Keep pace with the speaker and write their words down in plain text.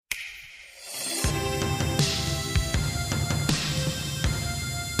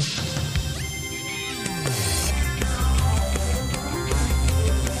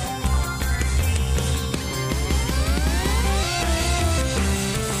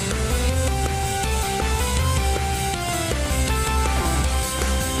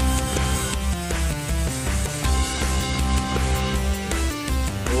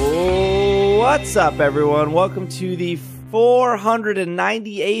What's up, everyone? Welcome to the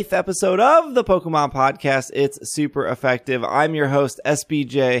 498th episode of the Pokemon Podcast. It's super effective. I'm your host,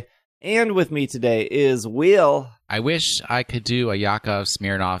 SBJ, and with me today is Will. I wish I could do a Yakov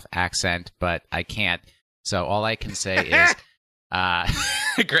Smirnoff accent, but I can't. So all I can say is,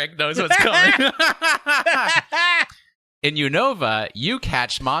 Greg knows what's coming. In Unova, you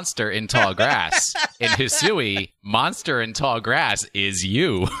catch monster in tall grass. In Hisui, monster in tall grass is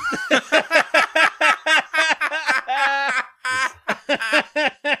you.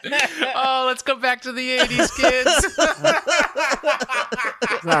 Oh, let's go back to the 80s, kids.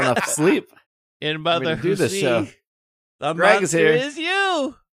 There's not enough sleep. In Mother do this show. The Greg is monster here. is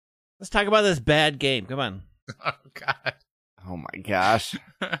you. Let's talk about this bad game. Come on. Oh, God. Oh my gosh.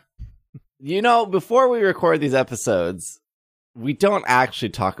 You know, before we record these episodes, we don't actually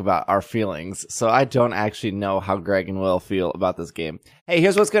talk about our feelings, so I don't actually know how Greg and Will feel about this game. Hey,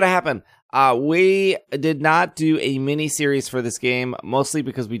 here's what's going to happen. We did not do a mini-series for this game, mostly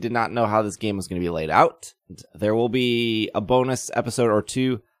because we did not know how this game was going to be laid out. There will be a bonus episode or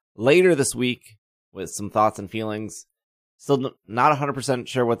two later this week with some thoughts and feelings. Still not 100%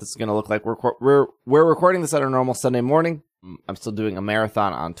 sure what this is going to look like. We're recording this on a normal Sunday morning. I'm still doing a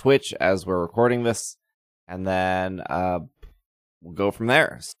marathon on Twitch as we're recording this, and then we'll go from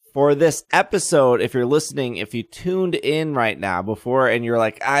there. For this episode, if you're listening, if you tuned in right now before and you're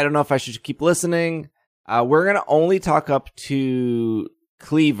like, I don't know if I should keep listening, we're going to only talk up to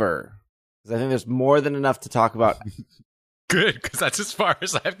Cleaver, because I think there's more than enough to talk about. Good, because that's as far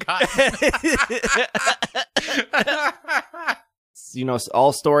as I've gotten. You know,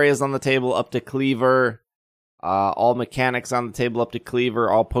 all story is on the table up to Cleaver. All mechanics on the table up to Cleaver.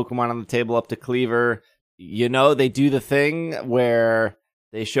 All Pokemon on the table up to Cleaver. You know, they do the thing where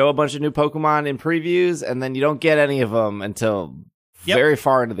they show a bunch of new Pokemon in previews, and then you don't get any of them until very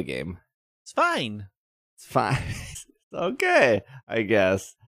far into the game. It's fine. It's fine. Okay, I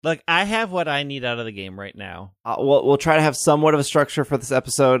guess. Look, I have what I need out of the game right now. We'll try to have somewhat of a structure for this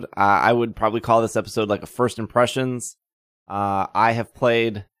episode. I would probably call this episode like a first impressions. I have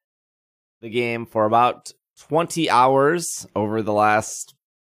played the game for about 20 hours over the last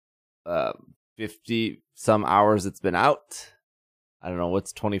 50 some hours it's been out. I don't know,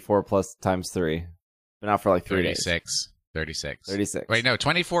 what's 24 plus times 3? Been out for like 3 days. 36. Wait, no,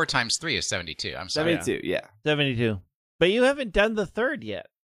 24 times 3 is 72. I'm sorry. 72, yeah. 72. But you haven't done the third yet.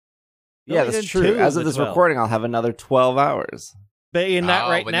 Yeah, that's true. As of this recording, I'll have another 12 hours. But you're not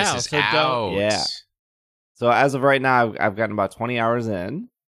right but now, this is so out. don't. Yeah. So as of right now, I've gotten about 20 hours in.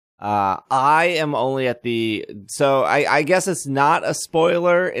 I am only at the... So I guess it's not a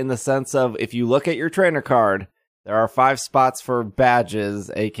spoiler in the sense of if you look at your trainer card, there are 5 spots for badges,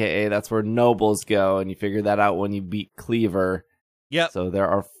 a.k.a. that's where nobles go, and you figure that out when you beat Cleaver. Yep. So there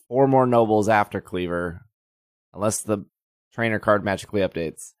are 4 more nobles after Cleaver, unless the trainer card magically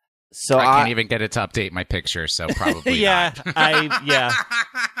updates. So I can't even get it to update my picture, so probably yeah, not.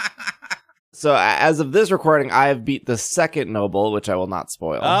 So as of this recording, I have beat the second noble, which I will not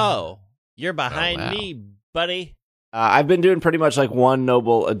spoil. Oh, you're behind wow. me, buddy. I've been doing pretty much like one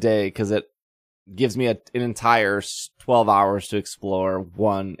noble a day because it gives me an entire 12 hours to explore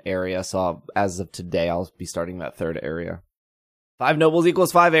one area. So as of today, I'll be starting that third area. 5 nobles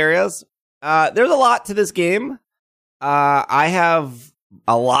equals 5 areas. There's a lot to this game. I have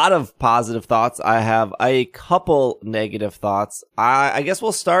a lot of positive thoughts. I have a couple negative thoughts. I guess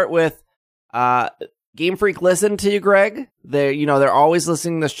we'll start with Game Freak listened to you, Greg. They're always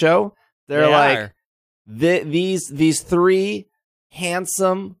listening to the show. They're like, these 3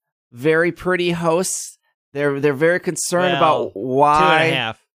 handsome, very pretty hosts. They're very concerned about why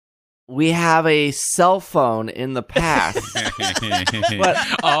 2.5. we have a cell phone in the past. But,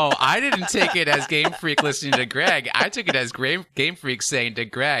 I didn't take it as Game Freak listening to Greg. I took it as Game Freak saying to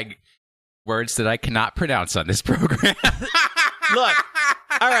Greg words that I cannot pronounce on this program. Look,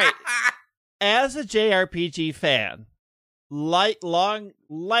 all right. As a JRPG fan, lifelong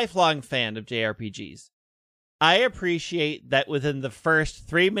fan of JRPGs, I appreciate that within the first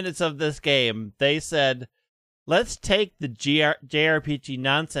 3 minutes of this game, they said, let's take the JRPG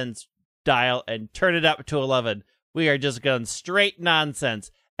nonsense dial and turn it up to 11. We are just going straight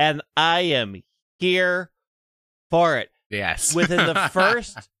nonsense. And I am here for it. Yes. Within the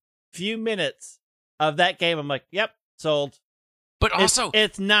first few minutes of that game, I'm like, yep, sold. But also...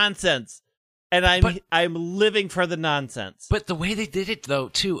 It's nonsense. And I'm living for the nonsense. But the way they did it, though,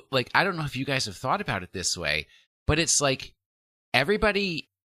 too, like, I don't know if you guys have thought about it this way, but it's like everybody...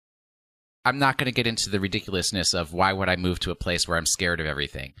 I'm not going to get into the ridiculousness of why would I move to a place where I'm scared of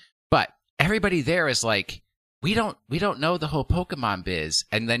everything. But everybody there is like, we don't know the whole Pokemon biz.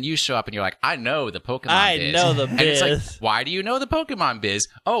 And then you show up and you're like, I know the Pokemon biz. I know the biz. And it's like, why do you know the Pokemon biz?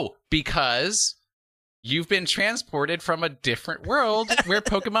 Oh, because you've been transported from a different world where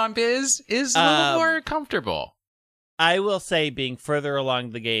Pokemon biz is a little more comfortable. I will say, being further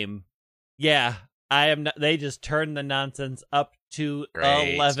along the game, yeah, I am not, they just turned the nonsense up to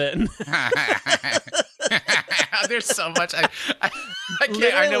 11. There's so much I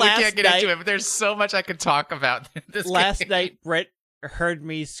can't. I know we can't get into it, but there's so much I could talk about this last night, Brett heard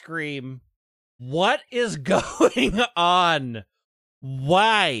me scream, "What is going on?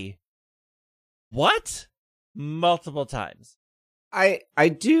 Why? What?" Multiple times. I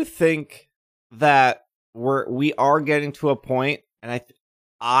do think that we are getting to a point, and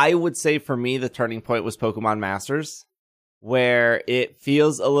I would say for me the turning point was Pokemon Masters, where it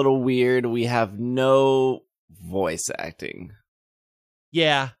feels a little weird. We have no voice acting.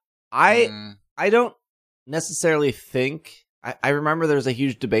 Yeah. I don't necessarily think... I remember there was a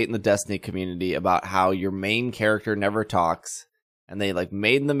huge debate in the Destiny community about how your main character never talks, and they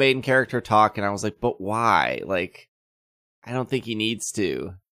made the main character talk, and I was like, but why? I don't think he needs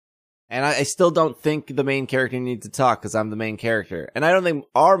to. And I still don't think the main character needs to talk because I'm the main character. And I don't think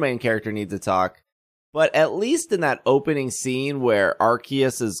our main character needs to talk. But at least in that opening scene where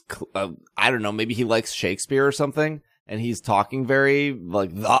Arceus is, I don't know, maybe he likes Shakespeare or something, and he's talking very,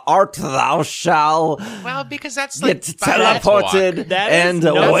 the art thou shall because that's get teleported and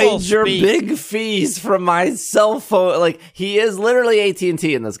wager big fees from my cell phone. He is literally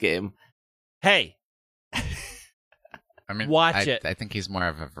AT&T in this game. Hey. I mean, watch it. I think he's more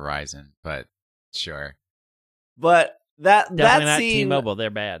of a Verizon, but sure. But that not scene, T-Mobile, they're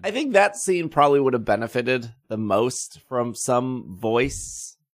bad. I think that scene probably would have benefited the most from some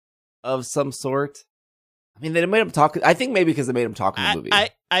voice of some sort. I mean, they made him talk. I think maybe because they made him talk in the movie.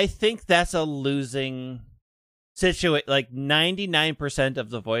 I think that's a losing situation. 99% of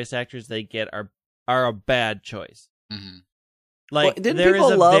the voice actors they get are a bad choice. Mm-hmm. Didn't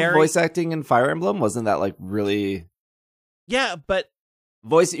people love voice acting in Fire Emblem? Wasn't that really? Yeah, but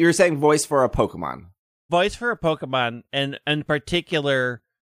voice. You're saying voice for a Pokemon. Voice for a Pokemon, and in particular,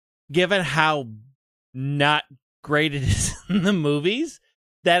 given how not great it is in the movies,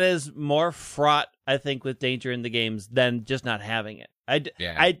 that is more fraught, I think, with danger in the games than just not having it. It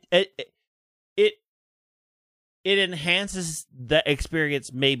enhances the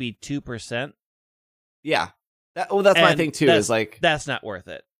experience maybe 2%. Yeah, that's my thing too. That's not worth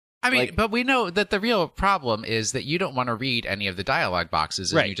it. I mean, but we know that the real problem is that you don't want to read any of the dialogue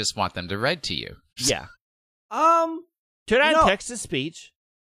boxes, and you just want them to read to you. Yeah. Turn on text to speech.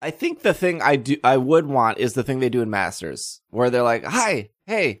 I think the thing I would want is the thing they do in Masters, where they're like, "Hi,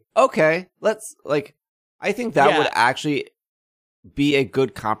 hey, okay, let's I think that would actually be a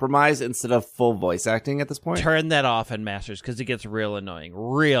good compromise instead of full voice acting at this point. Turn that off in Masters because it gets real annoying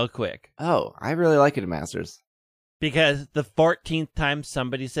real quick. Oh, I really like it in Masters. Because the 14th time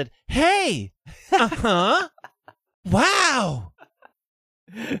somebody said, "Hey, wow,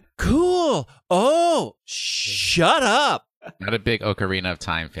 cool. Oh, shut up." Not a big Ocarina of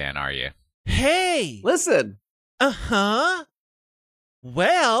Time fan, are you? Hey, listen.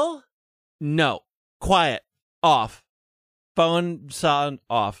 Well, no. Quiet. Off. Phone sound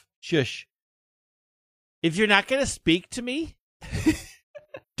off. Shush. If you're not going to speak to me,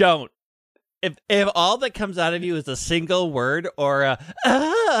 don't. If all that comes out of you is a single word or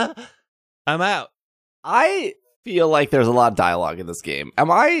I'm out. I feel like there's a lot of dialogue in this game.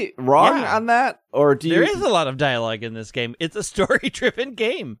 Am I wrong on that? Or There is a lot of dialogue in this game. It's a story-driven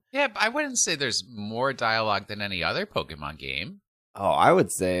game. Yeah, but I wouldn't say there's more dialogue than any other Pokemon game. Oh, I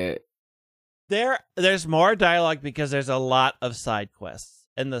would say there's more dialogue because there's a lot of side quests.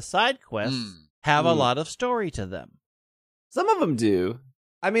 And the side quests have a lot of story to them. Some of them do.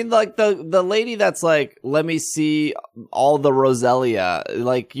 I mean, the lady that's let me see all the Roselia.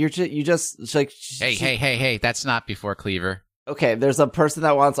 You just Hey, that's not before Cleaver. Okay, there's a person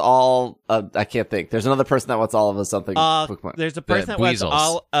that wants all. I can't think. There's another person that wants all of something. There's a person that wants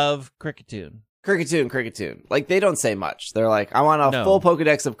all of Cricketune. Cricketune. They don't say much. They're like, I want a full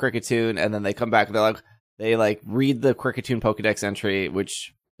Pokedex of Cricketune, and then they come back and they read the Cricketune Pokedex entry,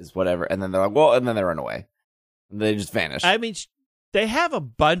 which is whatever, and then they're like, well, and then they run away. And they just vanish. I mean, they have a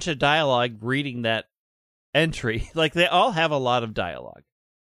bunch of dialogue reading that entry. They all have a lot of dialogue.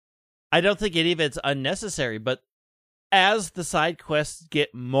 I don't think any of it's unnecessary, but as the side quests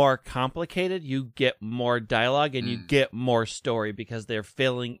get more complicated, you get more dialogue and you get more story because they're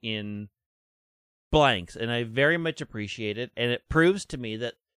filling in blanks. And I very much appreciate it. And it proves to me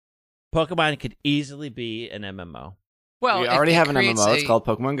that Pokemon could easily be an MMO. Well, we already have an MMO. It's called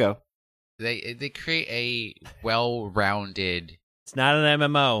Pokemon Go. they create a well-rounded. It's not an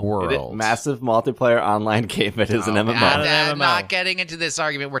MMO. World. Massive multiplayer online game. It is an MMO. Not Not getting into this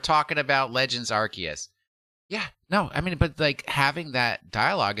argument. We're talking about Legends Arceus. Yeah, no, I mean, but like having that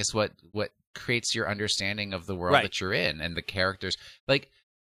dialogue is what creates your understanding of the world that you're in and the characters. Like,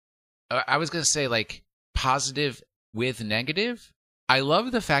 I was gonna say, like, positive with negative. I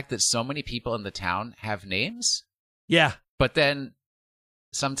love the fact that so many people in the town have names. Yeah, but then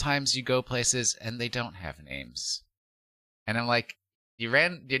sometimes you go places and they don't have names, and I'm like, you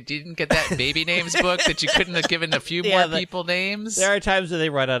didn't get that baby names book that you couldn't have given a few more people names. There are times where they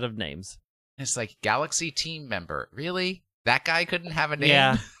run out of names. It's like Galaxy team member. Really? That guy couldn't have a name?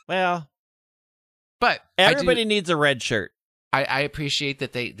 Yeah. Well, but everybody needs a red shirt. I appreciate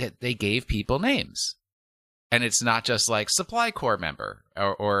that they gave people names. And it's not just like supply corps member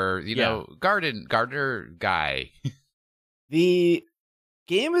or you know, gardener guy. The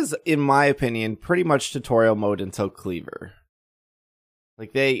game is, in my opinion, pretty much tutorial mode until Cleaver.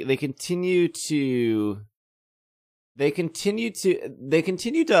 Like they continue to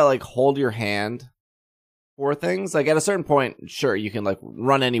like hold your hand for things. Like at a certain point, sure, you can like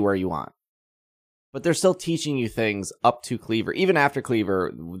run anywhere you want. But they're still teaching you things up to Cleaver. Even after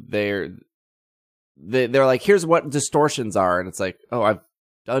Cleaver, they're like, here's what distortions are, and it's like, oh, I've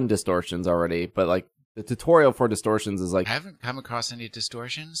done distortions already, but like the tutorial for distortions is like, I haven't come across any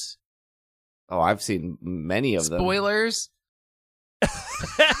distortions. Oh, I've seen many of them. Spoilers.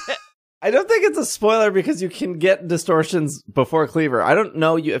 I don't think it's a spoiler because you can get distortions before Cleaver. I don't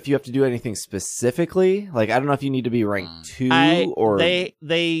know if you have to do anything specifically. Like, I don't know if you need to be rank 2 or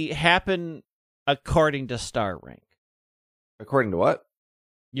they happen according to star rank. According to what?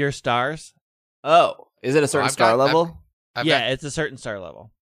 Your stars. Oh, is it a certain star level? It's a certain star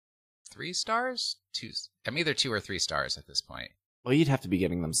level. 3 stars? 2. I'm either 2 or 3 stars at this point. Well, you'd have to be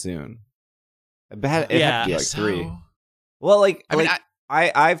getting them soon. It had to be like 3. So... Well, like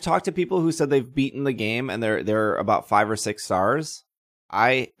I've talked to people who said they've beaten the game and they're about 5 or 6 stars.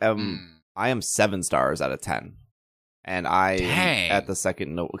 I am 7 stars out of 10, and I am at the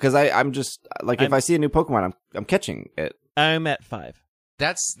second note because I'm just like if I see a new Pokemon, I'm catching it. I'm at 5.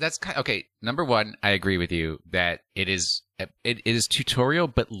 That's kind of, okay. Number 1, I agree with you that it is tutorial,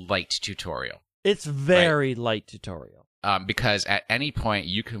 but light tutorial. It's very light tutorial. Because at any point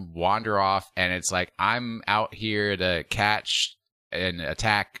you can wander off, and it's like, I'm out here to catch and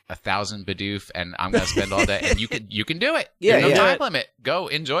attack 1,000 Bidoof, and I'm gonna spend all day, and you can do it. Yeah, There's no time limit. Go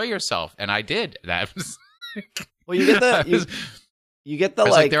enjoy yourself, and I did. That was well. You get the you get the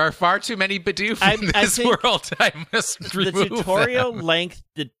like there are far too many Bidoof in this world. I must remove the tutorial them. length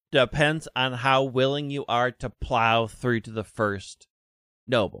depends on how willing you are to plow through to the first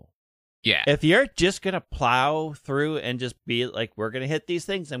noble. Yeah. If you're just going to plow through and just be like, we're going to hit these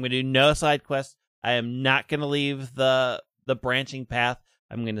things, I'm going to do no side quests, I am not going to leave the branching path,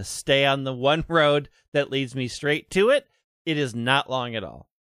 I'm going to stay on the one road that leads me straight to it, it is not long at all.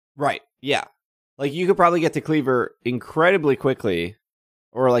 Right, yeah. Like, you could probably get to Cleaver incredibly quickly,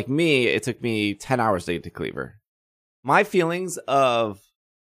 or like me, it took me 10 hours to get to Cleaver. My feelings of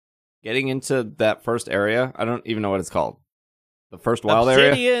getting into that first area, I don't even know what it's called. The first wild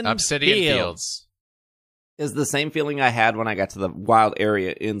area? Obsidian Fields. Is the same feeling I had when I got to the wild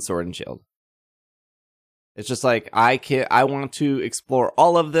area in Sword and Shield. It's just like, I want to explore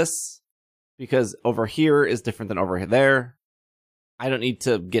all of this, because over here is different than over there. I don't need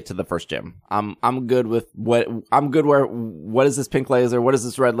to get to the first gym. I'm good with what is this pink laser? What is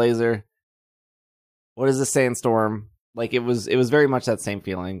this red laser? What is this sandstorm? Like, it was very much that same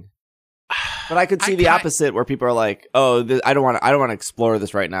feeling. But I could see the opposite, where people are like, "Oh, I don't want to explore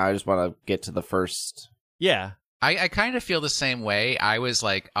this right now. I just want to get to the first." Yeah, I kind of feel the same way. I was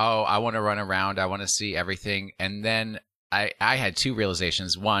like, "Oh, I want to run around. I want to see everything." And then I had 2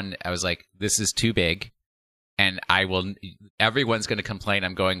 realizations. One, I was like, "This is too big, and everyone's going to complain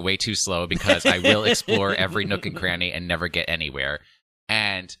I'm going way too slow because I will explore every nook and cranny and never get anywhere."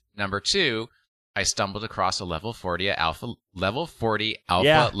 And number 2. I stumbled across a level 40 alpha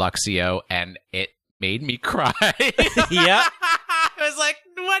Luxio, and it made me cry. Yeah. I was like,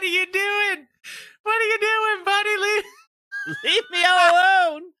 what are you doing? What are you doing, buddy? Leave me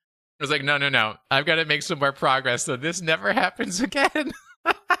alone. I was like, no. I've got to make some more progress so this never happens again.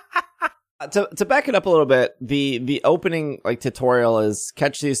 To back it up a little bit, the opening like tutorial is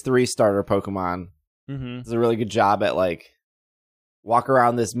catch these 3 starter Pokemon. Mm-hmm. It's a really good job at like walk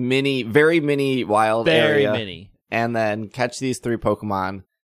around this very mini wild area. Very mini. And then catch these 3 Pokemon.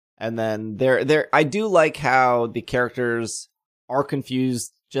 And then I do like how the characters are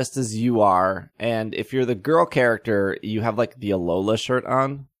confused just as you are. And if you're the girl character, you have like the Alola shirt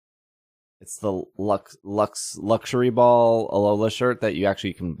on. It's the luxury ball Alola shirt that you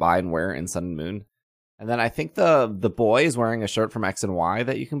actually can buy and wear in Sun and Moon. And then I think the boy is wearing a shirt from X and Y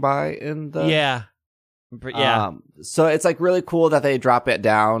that you can buy in the Yeah. So it's like really cool that they drop it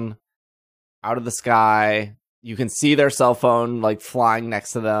down out of the sky. You can see their cell phone like flying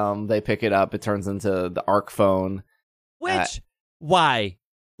next to them. They pick it up. It turns into the Arc phone. Which, why?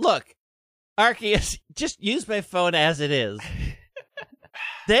 Look, Arceus, just use my phone as it is.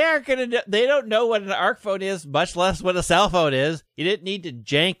 They don't know what an Arc phone is, much less what a cell phone is. You didn't need to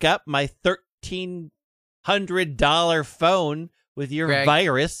jank up my $1,300 phone with your Greg,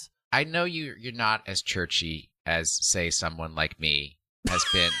 virus. I know you're not as churchy as, say, someone like me has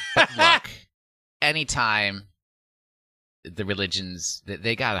been. But look, anytime the religions,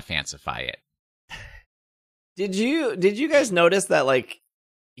 they gotta fancify it. Did you guys notice that like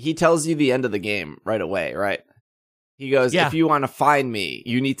he tells you the end of the game right away, right? He goes, if you want to find me,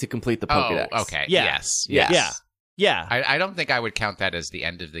 you need to complete the Pokédex. Oh, okay. Yeah. Yes. Yeah. I don't think I would count that as the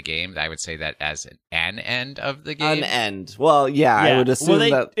end of the game. I would say that as an end of the game. An end. Well, yeah. I would assume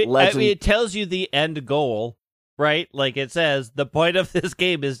it tells you the end goal, right? Like it says, the point of this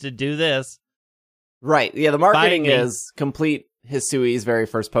game is to do this. Right. Yeah, the marketing is complete Hisui's very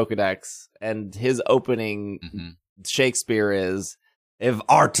first Pokédex, and his opening Shakespeare is, if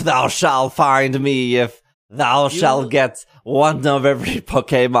art thou shalt find me, if thou shalt get one of every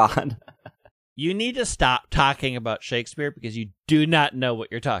Pokemon. You need to stop talking about Shakespeare because you do not know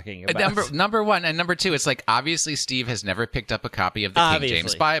what you're talking about. Number one, and number two, it's like obviously Steve has never picked up a copy of the King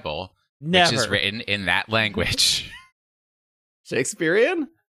James Bible, which is written in that language. Shakespearean?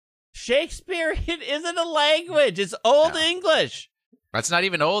 Shakespearean isn't a language. It's Old English. That's not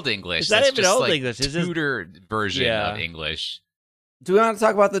even Old English. It's not even Old English. It's Tudor version of English. Do we want to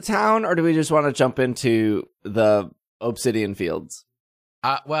talk about the town, or do we just want to jump into the Obsidian Fields?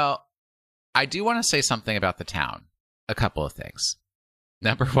 Well, I do want to say something about the town. A couple of things.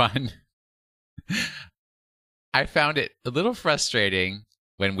 Number one, I found it a little frustrating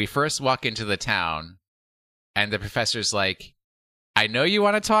when we first walk into the town and the professor's like, I know you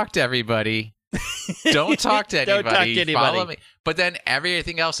want to talk to everybody. Don't talk to anybody. Don't talk to anybody. Follow me. But then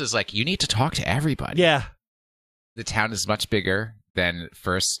everything else is like, you need to talk to everybody. Yeah. The town is much bigger than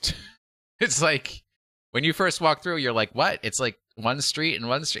first. It's like, when you first walk through, you're like, what? It's like one street and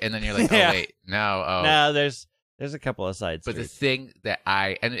one street. And then you're like, oh, wait, no. Oh. No, there's a couple of side streets. But the thing that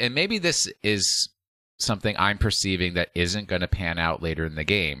and maybe this is something I'm perceiving that isn't going to pan out later in the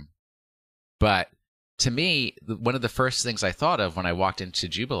game. But to me, one of the first things I thought of when I walked into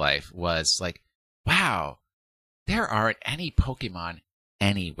Jubilife was like, wow, there aren't any Pokemon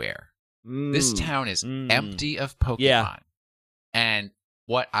anywhere. This town is empty of Pokemon. Yeah. And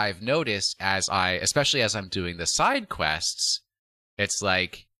what I've noticed especially as I'm doing the side quests, it's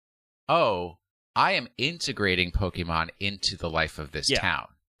like, oh, I am integrating Pokemon into the life of this town.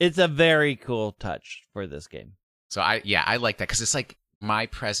 It's a very cool touch for this game. So I like that because it's like my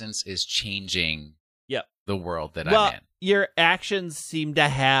presence is changing the world that I'm in. Your actions seem to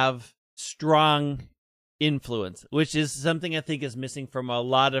have strong influence, which is something I think is missing from a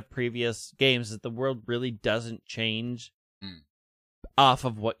lot of previous games, that the world really doesn't change off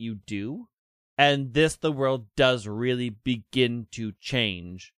of what you do. And the world does really begin to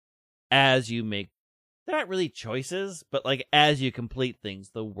change as you make, they're not really choices, but like as you complete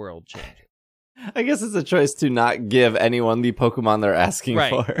things, the world changes. I guess it's a choice to not give anyone the Pokemon they're asking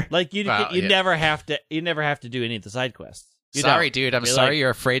for. Like you never have to do any of the side quests. Sorry, dude. I'm sorry you're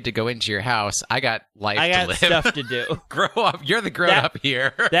afraid to go into your house. I got life to live. Stuff to do. Grow up. You're the grown up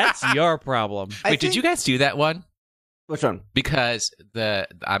here. That's your problem. Wait, did you guys do that one? Which one? Because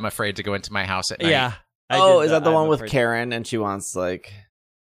I'm afraid to go into my house at night. Yeah. Is that the one with Karen and she wants like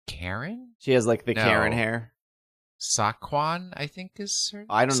Karen? She has like the Karen hair. Saquon, I think is her.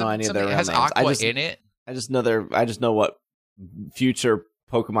 I don't know any of their real names. It has Aqua in it. I just know what future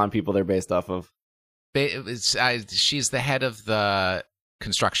Pokemon people they're based off of. She's the head of the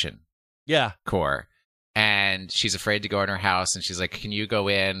construction corps, and she's afraid to go in her house, and she's like, can you go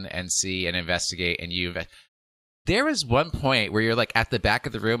in and see and investigate? And there is one point where you're like at the back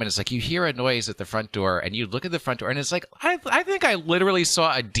of the room, and it's like you hear a noise at the front door, and you look at the front door, and it's like, I think I literally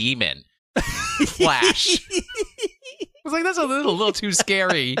saw a demon flash. I was like, that's a little too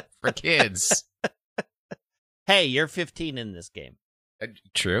scary for kids. Hey, you're 15 in this game.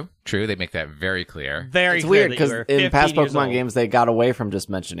 True. They make that very clear. It's weird because in past Pokemon games they got away from just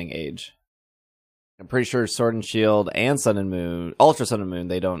mentioning age. I'm pretty sure Sword and Shield and Sun and Moon, Ultra Sun and Moon,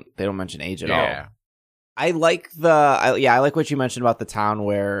 they don't mention age at all. I like I like what you mentioned about the town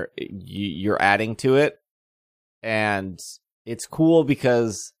where you're adding to it, and it's cool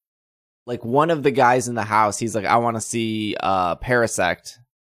because like one of the guys in the house, he's like, I want to see Parasect,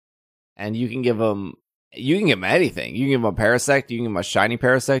 and you can give him anything. You can give him a Parasect, you can give him a shiny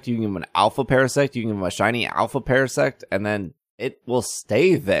Parasect, you can give him an Alpha Parasect, you can give him a shiny Alpha Parasect, and then it will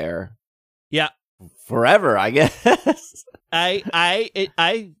stay there. Yeah. Forever, I guess.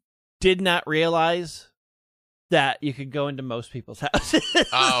 I did not realize that you could go into most people's houses.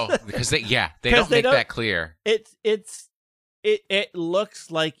 Oh, because they don't make that clear. It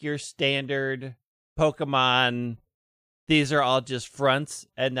looks like your standard Pokemon. These are all just fronts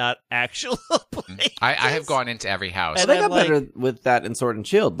and not actual places. I have gone into every house. So And they I'm got better with that in Sword and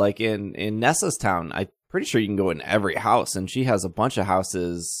Shield. Like in Nessa's town, I'm pretty sure you can go in every house, and she has a bunch of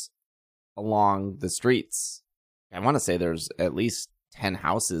houses along the streets. I want to say there's at least 10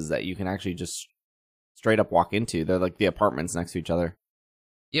 houses that you can actually just straight up walk into. They're like the apartments next to each other.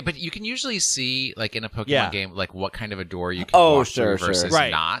 Yeah, but you can usually see, like in a Pokemon Yeah. game, like what kind of a door you can walk through versus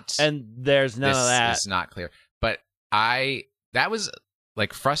Right. not. And there's none of that. It's not clear. But that was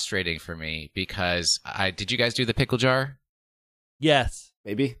like frustrating for me because did you guys do the pickle jar? Yes.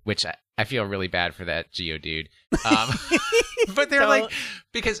 Maybe. Which I feel really bad for that Geodude. But they're like,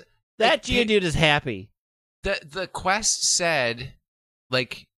 because That Geodude is happy. the quest said,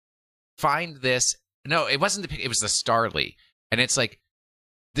 like, find this. No, it wasn't it was the Starly. And it's like,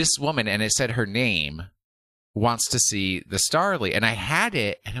 this woman, and it said her name, wants to see the Starly. And I had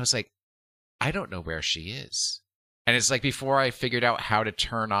it, and I was like, I don't know where she is. And it's like before I figured out how to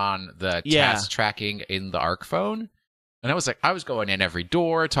turn on the task tracking in the Arc phone. And I was like, I was going in every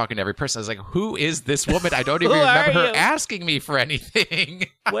door, talking to every person. I was like, who is this woman? I don't even remember her asking me for anything.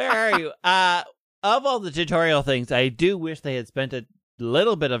 Where are you? Of all the tutorial things, I do wish they had spent a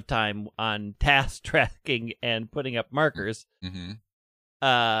little bit of time on task tracking and putting up markers.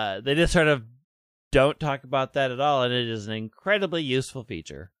 Mm-hmm. They just sort of don't talk about that at all, and it is an incredibly useful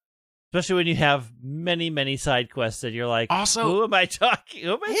feature. Especially when you have many, many side quests and you're like, also, who am I talking?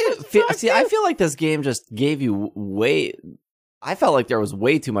 Who am I supposed to talk See, to? I feel like this game just gave you I felt like there was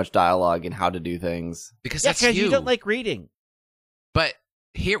way too much dialogue in how to do things. Because that's you don't like reading. But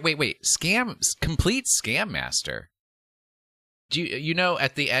here, wait, complete Scam Master. Do you know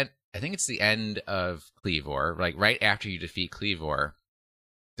at the end? I think it's the end of Cleavor, like right after you defeat Cleavor.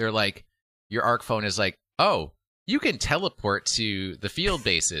 They're like, your Arc phone is like, oh, you can teleport to the field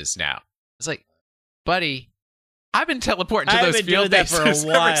bases now. It's like, buddy, I've been teleporting to those field bases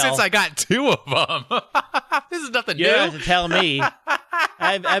ever since I got 2 of them. This is nothing new. You don't have to tell me.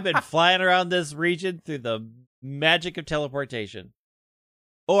 I've been flying around this region through the magic of teleportation.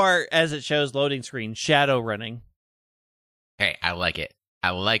 Or, as it shows loading screen, shadow running. Hey, I like it.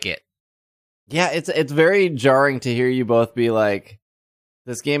 Yeah, it's very jarring to hear you both be like,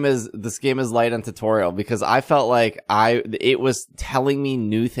 this game is light on tutorial, because I felt like it was telling me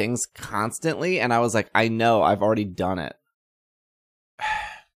new things constantly, and I was like, I know, I've already done it.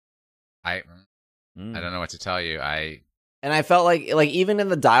 I don't know what to tell you. And I felt like even in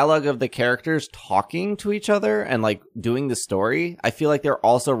the dialogue of the characters talking to each other and like doing the story, I feel like they're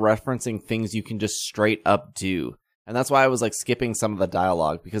also referencing things you can just straight up do. And that's why I was like skipping some of the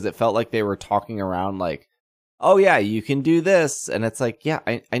dialogue, because it felt like they were talking around like, oh yeah, you can do this. And it's like, yeah,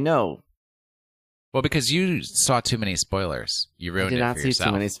 I know. Well, because you saw too many spoilers. You ruined it for yourself. I did not see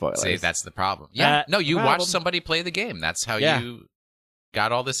too many spoilers. See, that's the problem. Yeah, no, you problem. watched somebody play the game. That's how you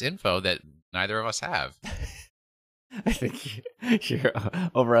got all this info that neither of us have. I think you're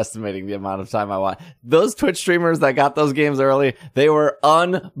overestimating the amount of time I watched. Those Twitch streamers that got those games early, they were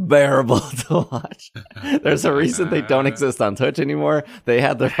unbearable to watch. There's a reason they don't exist on Twitch anymore. They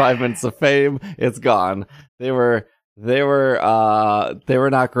had their 5 minutes of fame. It's gone. They were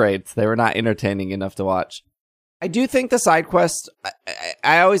not great. They were not entertaining enough to watch. I do think the side quests,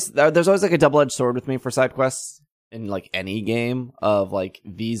 there's always like a double-edged sword with me for side quests. In like any game of like,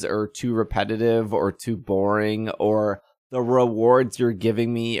 these are too repetitive or too boring, or the rewards you're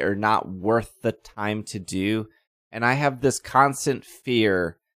giving me are not worth the time to do. And I have this constant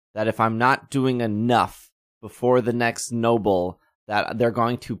fear that if I'm not doing enough before the next noble, that they're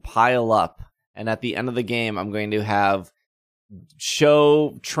going to pile up. And at the end of the game, I'm going to have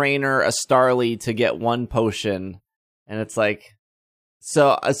show trainer a Starly to get 1 potion. And it's like,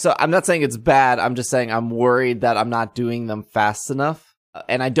 So I'm not saying it's bad. I'm just saying I'm worried that I'm not doing them fast enough.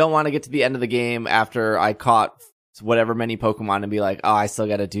 And I don't want to get to the end of the game after I caught whatever many Pokemon and be like, oh, I still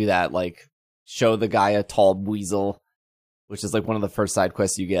got to do that. Like, show the guy a tall weasel, which is like one of the first side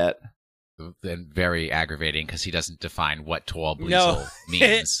quests you get. Then very aggravating, because he doesn't define what tall weasel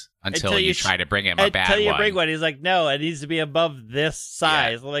means until you try to bring him a bad one. Until you bring one, he's like, no, it needs to be above this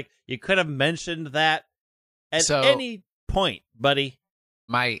size. Yeah. Like, you could have mentioned that at any point, buddy.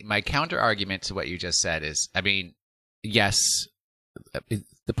 my counter argument to what you just said is, I mean, yes,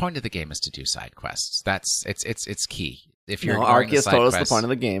 the point of the game is to do side quests. It's key. If you're Arceus told us the point of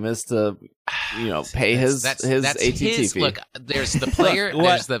the game is to, pay his ATT fee. Look, there's the player,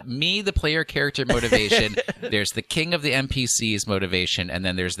 there's the player character motivation, there's the king of the NPC's motivation, and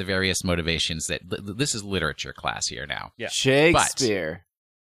then there's the various motivations that this is literature class here now. Yeah. Shakespeare.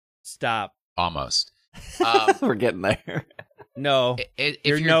 Stop. Almost. We're getting there. No, if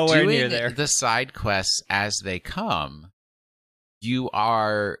you're you're nowhere doing near there. the side quests as they come, you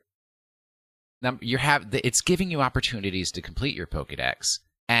are. It's giving you opportunities to complete your Pokédex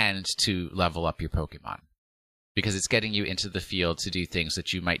and to level up your Pokemon, because it's getting you into the field to do things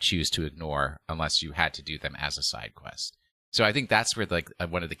that you might choose to ignore unless you had to do them as a side quest. So I think that's where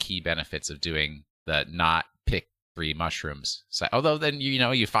one of the key benefits of doing the not pick 3 mushrooms. So, although then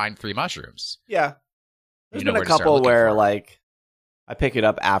you find 3 mushrooms. Yeah, there's been where a to start couple looking where for 'em. like I pick it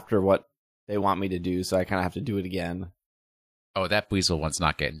up after what they want me to do, so I kind of have to do it again. Oh, that Weasel one's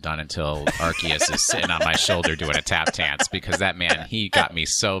not getting done until Arceus is sitting on my shoulder doing a tap dance, because that man, he got me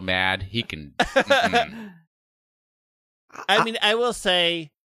so mad. He can. I mean, I will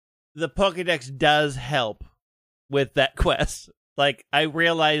say the Pokédex does help with that quest. Like, I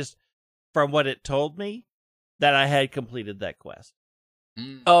realized from what it told me that I had completed that quest.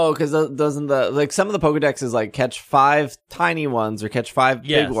 Oh, because doesn't some of the Pokédexes like catch 5 tiny ones or catch 5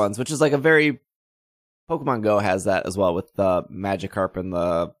 Yes. big ones, which is like a very Pokemon Go has that as well with the Magikarp and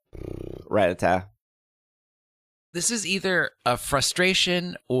the Rattata. This is either a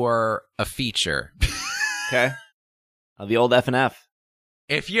frustration or a feature. Okay, the old F&F.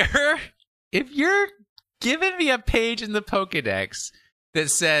 If you're giving me a page in the Pokédex that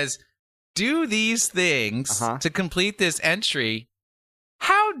says, do these things to complete this entry,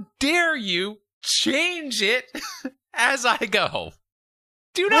 how dare you change it as I go?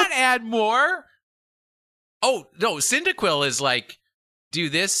 Do not add more. Oh, no, Cyndaquil is like, do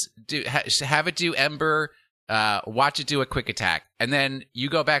this, have it do Ember, watch it do a quick attack. And then you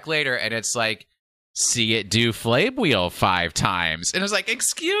go back later and it's like, see it do Flame Wheel 5 times. And it's like,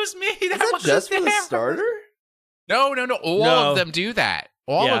 excuse me, Is that just for the starter? No. All of them do that.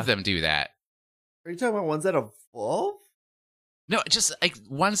 All Yeah. of them do that. Are you talking about ones that evolve? No, just like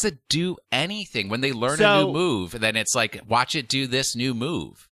ones that do anything. When they learn a new move, then it's like, watch it do this new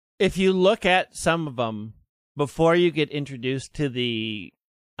move. If you look at some of them, before you get introduced to the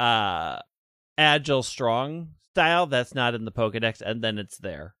Agile Strong style, that's not in the Pokédex, and then it's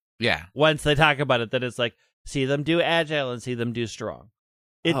there. Yeah. Once they talk about it, then it's like, see them do Agile and see them do Strong.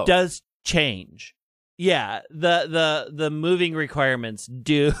 It Oh. does change. Yeah, the moving requirements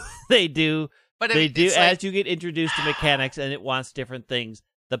do, they do, But they do it's as like, you get introduced to mechanics and it wants different things,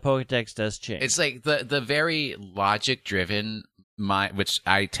 the Pokédex does change. it's like the very logic-driven which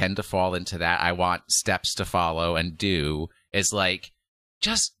I tend to fall into that. I want steps to follow and do is like,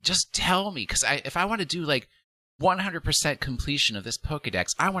 just tell me. Because if I want to do like 100% completion of this Pokédex,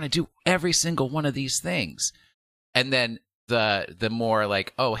 I want to do every single one of these things. And then the more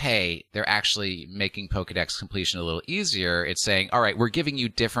like, oh, hey, they're actually making Pokédex completion a little easier. It's saying, all right, we're giving you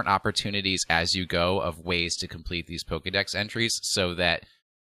different opportunities as you go of ways to complete these Pokédex entries so that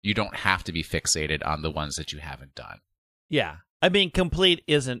you don't have to be fixated on the ones that you haven't done. Yeah. I mean, complete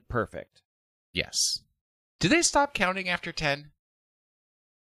isn't perfect. Yes. Do they stop counting after 10?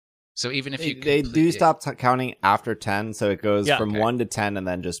 So even if They do stop counting after 10, so it goes from okay. 1 to 10 and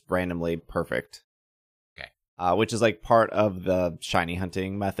then just randomly perfect. Okay. Which is like part of the shiny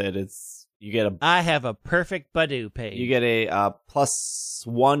hunting method. It's I have a perfect Badoo page. You get a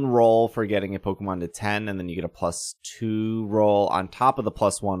 +1 roll for getting a Pokemon to 10, and then you get a +2 roll on top of the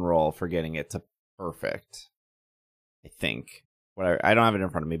 +1 roll for getting it to perfect. I think. I don't have it in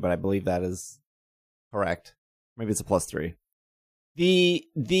front of me, but I believe that is correct. Maybe it's a +3.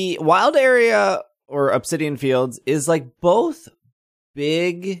 The wild area or Obsidian Fields is like both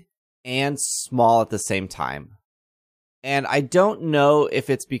big and small at the same time. And I don't know if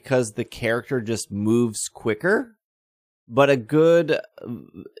it's because the character just moves quicker, but a good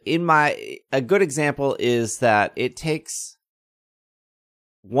example is that it takes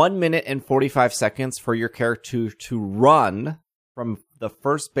 1 minute and 45 seconds for your character to run from the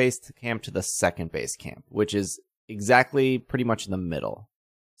first base camp to the second base camp, which is exactly pretty much in the middle.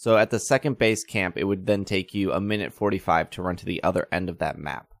 So at the second base camp, it would then take you 1 minute 45 to run to the other end of that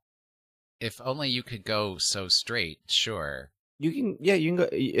map. If only you could go so straight, sure. You can go.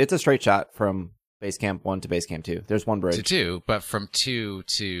 It's a straight shot from base camp 1 to base camp 2. There's one bridge. To 2, but from 2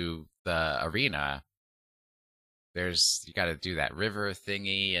 to the arena, you got to do that river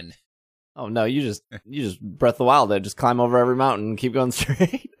thingy, and Oh no, you just Breath of the Wild it. Just climb over every mountain and keep going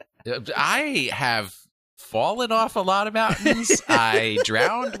straight. I have fallen off a lot of mountains. I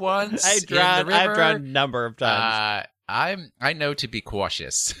drowned once. I've drowned a number of times. I know to be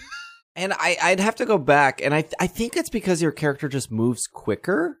cautious. And I'd have to go back, and I think it's because your character just moves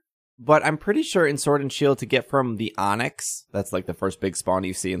quicker. But I'm pretty sure in Sword and Shield to get from the Onyx, that's like the first big spawn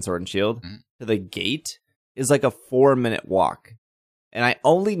you see in Sword and Shield, to the gate is like a 4-minute walk. And I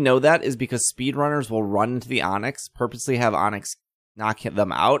only know that is because speedrunners will run into the Onyx, purposely have Onyx knock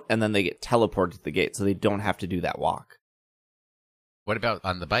them out, and then they get teleported to the gate, so they don't have to do that walk. What about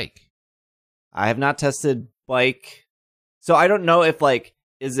on the bike? I have not tested bike, so I don't know if, like,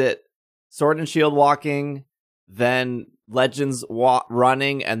 is it Sword and Shield walking, then Legends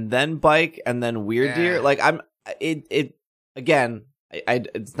running, and then bike, and then Weird Deer? Like, again,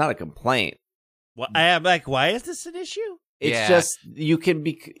 it's not a complaint. Well, I am like, why is this an issue? It's just, you can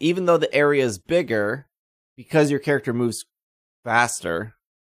be, even though the area is bigger, because your character moves faster.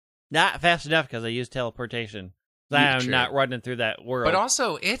 Not fast enough because I use teleportation. I'm not running through that world. But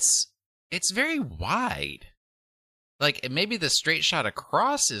also, it's very wide. Like, maybe the straight shot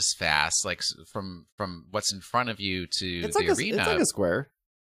across is fast, like from what's in front of you to the arena. It's like a square.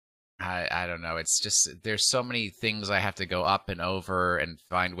 I don't know. It's just, there's so many things I have to go up and over and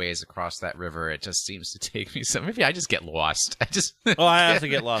find ways across that river. It just seems to take me maybe I just get lost. I also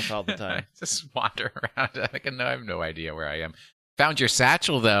get lost all the time. Just wander around. I have no idea where I am. Found your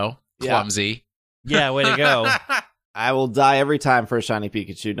satchel though, clumsy. Yeah, way to go. I will die every time for a shiny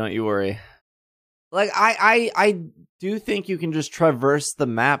Pikachu. Don't you worry. Like, I do think you can just traverse the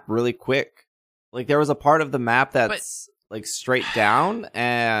map really quick. Like, there was a part of the map that's like straight down,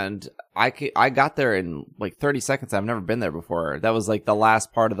 and I got there in like 30 seconds. I've never been there before. That was like the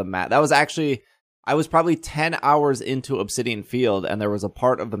last part of the map. That was actually, I was probably 10 hours into Obsidian Field, and there was a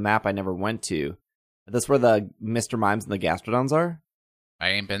part of the map I never went to. That's where the Mr. Mimes and the Gastrodons are. I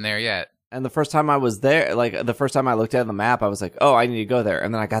ain't been there yet. And the first time I was there, like the first time I looked at the map, I was like, oh, I need to go there.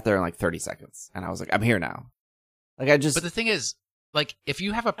 And then I got there in like 30 seconds, and I was like, I'm here now. Like, But the thing is, like, if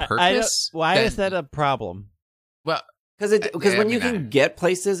you have a purpose, why is that a problem? Well, because when you can get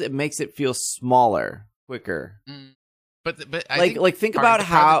places, it makes it feel smaller, quicker. But I think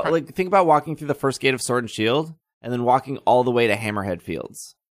about walking through the first gate of Sword and Shield, and then walking all the way to Hammerhead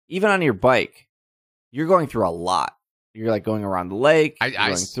Fields. Even on your bike, you're going through a lot. You're like going around the lake.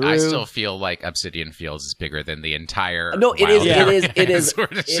 I still feel like Obsidian Fields is bigger than the entire. No, it is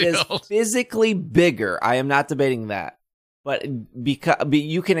Shield. Physically bigger. I am not debating that, but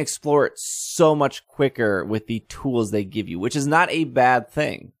you can explore it so much quicker with the tools they give you, which is not a bad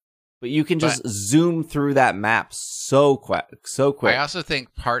thing. But you can just zoom through that map so quick. I also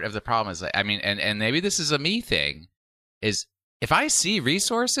think part of the problem is that, I mean, and maybe this is a me thing, is if I see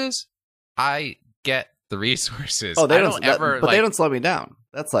resources, I get the resources. Oh, they don't slow me down.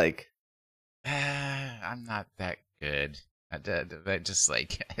 That's like, I'm not that good. I just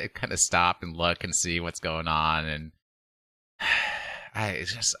like kind of stop and look and see what's going on, and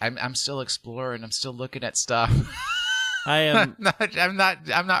I'm still exploring. I'm still looking at stuff. I am. I'm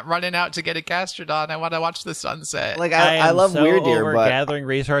not running out to get a Gastrodon. I want to watch the sunset. Like I love so Weird Deer, but gathering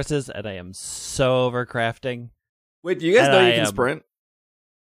resources, and I am so over crafting. Wait, do you guys know you can sprint?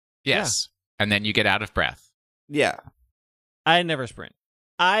 Yes. Yeah. And then you get out of breath. Yeah. I never sprint.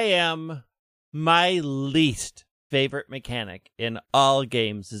 I am my least favorite mechanic in all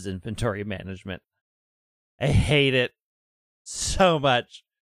games is inventory management. I hate it so much.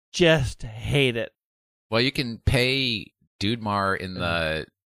 Just hate it. Well, you can pay Dudemar in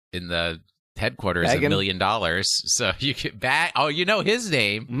the headquarters $1 million, so you can bag. Oh, you know his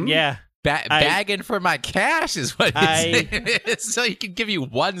name. Yeah. Bagging for my cash is what his name is. So he can give you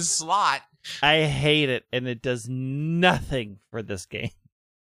one slot. I hate it, and it does nothing for this game.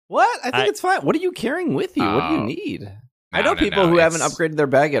 What? I think it's fine. What are you carrying with you? What do you need? I know people who haven't upgraded their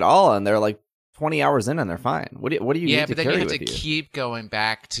bag at all, and they're like 20 hours in, and they're fine. What do you need to carry with you? Yeah, but then you have to keep going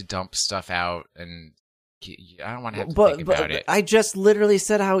back to dump stuff out, and I don't want to have to think about it. I just literally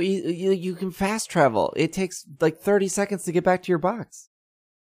said how you can fast travel. It takes like 30 seconds to get back to your box.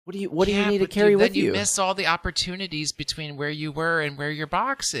 What do you need to carry with you? Then you miss all the opportunities between where you were and where your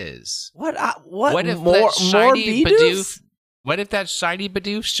box is. What if more Bidoof? What if that shiny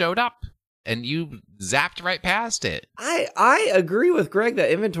Bidoof showed up and you zapped right past it? I agree with Greg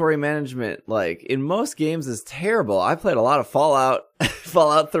that inventory management, like in most games, is terrible. I played a lot of Fallout,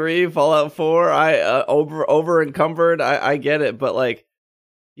 Fallout 3, Fallout 4. I over encumbered. I get it, but like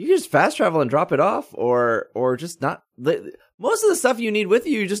you can just fast travel and drop it off, or just not. Most of the stuff you need with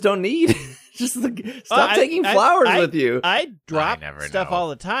you just don't need. Stop taking flowers with you. I drop never stuff know. all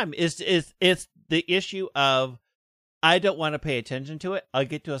the time. It's the issue of I don't want to pay attention to it. I'll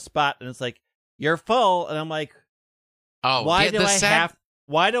get to a spot and it's like, you're full, and I'm like, Oh, why get do the I set.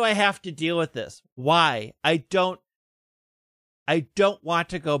 have to deal with this? Why? I don't want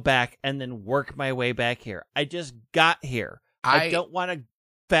to go back and then work my way back here. I just got here. I don't want to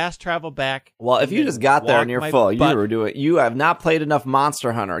fast travel back. Well, if you just got there and you're full, you have not played enough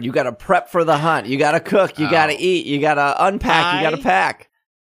Monster Hunter. You got to prep for the hunt. You got to cook. You got to eat. You got to unpack. You got to pack.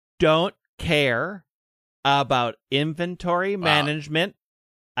 Don't care about inventory management.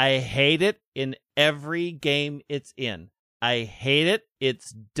 I hate it in every game it's in. I hate it.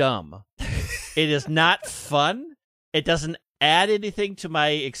 It's dumb. It is not fun. It doesn't add anything to my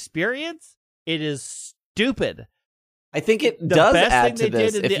experience. It is stupid. I think it does add to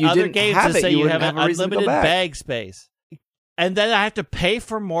this. The best thing they did in if the you other didn't games have is it, say you have have an a reason to unlimited go back. bag space. And then I have to pay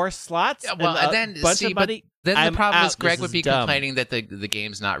for more slots. Yeah, well, and then bunch see, of money. Then the I'm problem is out. Greg This would is be dumb. complaining that the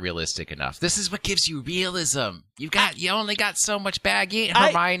game's not realistic enough. This is what gives you realism. You only got so much bag. You ain't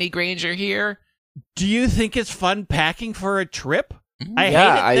Hermione Granger here. Do you think it's fun packing for a trip? I hate it.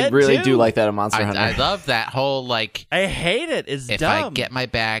 I really too. do like that in Monster Hunter. I love that whole like. I hate it. It's If dumb. I get my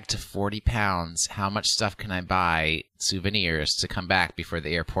bag to 40 pounds, how much stuff can I buy? Souvenirs to come back before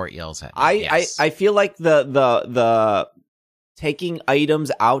the airport yells at me. I feel like the taking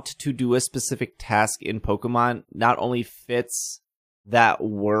items out to do a specific task in Pokemon not only fits that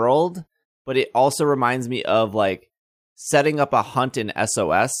world, but it also reminds me of like setting up a hunt in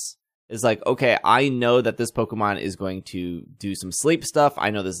SOS. Is like, okay, I know that this Pokemon is going to do some sleep stuff. I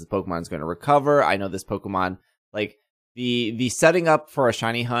know this Pokemon is going to recover. I know this Pokemon, like the setting up for a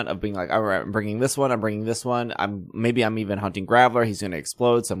shiny hunt of being like, all right, I'm bringing this one. I'm bringing this one. I'm even hunting Graveler. He's going to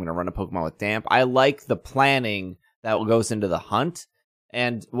explode. So I'm going to run a Pokemon with Damp. I like the planning that goes into the hunt.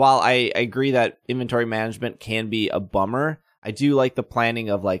 And while I agree that inventory management can be a bummer, I do like the planning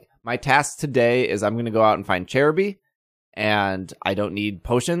of like, my task today is I'm going to go out and find Cherubi. And I don't need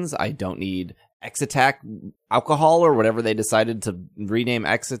potions. I don't need X-Attack alcohol or whatever they decided to rename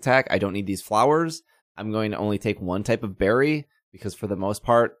X-Attack. I don't need these flowers. I'm going to only take one type of berry because for the most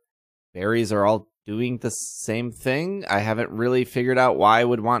part, berries are all doing the same thing. I haven't really figured out why I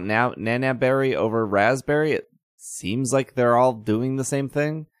would want Nana Berry over Raspberry. It seems like they're all doing the same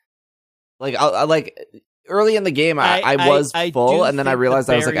thing. Like, I like early in the game, I was full, and then I realized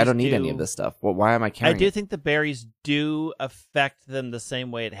I was like, I don't need any of this stuff. Well, why am I carrying I do it? think the berries do affect them the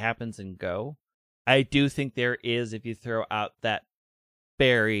same way it happens in Go. I do think there is, if you throw out that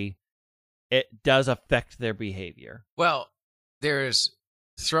berry, it does affect their behavior. Well, there's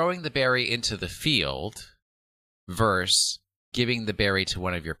throwing the berry into the field versus giving the berry to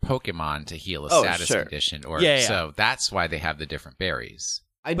one of your Pokemon to heal a status condition. Or so that's why they have the different berries.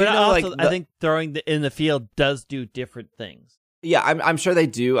 I think throwing in the field does do different things. Yeah, I'm sure they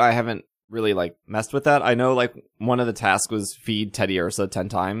do. I haven't really like messed with that. I know like one of the tasks was feed Teddy Ursa 10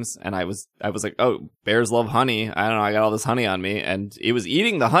 times, and I was like, oh, bears love honey. I don't know, I got all this honey on me, and it was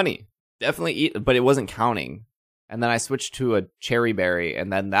eating the honey. Definitely eat, but it wasn't counting. And then I switched to a cherry berry,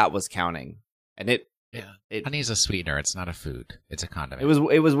 and then that was counting. And honey is a sweetener. It's not a food. It's a condiment.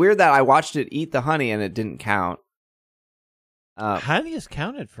 It was weird that I watched it eat the honey and it didn't count. Honey is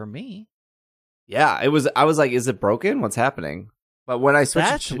counted for me. Yeah, it was. I was like, "Is it broken? What's happening?" But when I switched,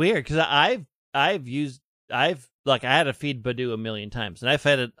 that's weird because I had to feed Badoo a million times, and I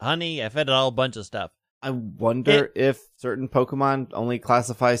fed it honey. I fed it all a bunch of stuff. I wonder if certain Pokemon only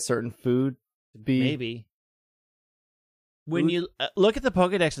classify certain food to be maybe. When you look at the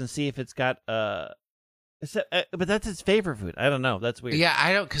Pokedex and see if it's got but that's its favorite food. I don't know. That's weird. Yeah,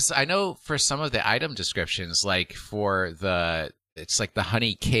 I don't, because I know for some of the item descriptions, like for it's like the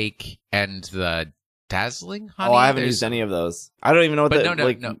honey cake and the dazzling honey. Oh, I haven't used any of those. I don't even know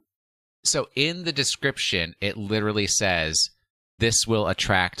what no. So in the description, it literally says this will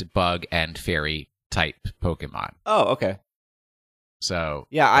attract bug and fairy type Pokemon. Oh, okay. So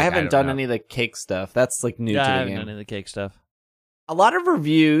yeah, I haven't done any of the cake stuff. That's like new to the game. I haven't done any of the cake stuff. A lot of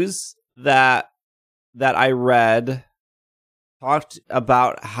reviews that I read talked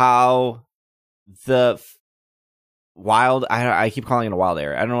about how the wild, I keep calling it a wild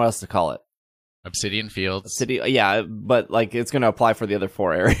area. I don't know what else to call it. Obsidian Fields. Yeah, but like it's going to apply for the other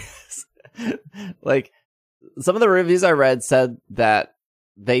 4 areas. Like some of the reviews I read said that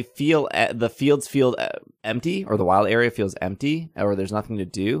they feel the fields feel empty, or the wild area feels empty, or there's nothing to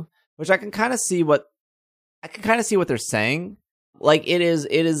do, which I can kind of see what they're saying. Like it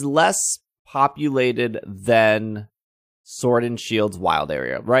is less populated than Sword and Shield's wild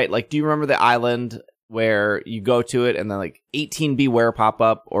area, right? Like, do you remember the island where you go to it and then like 18 Beware pop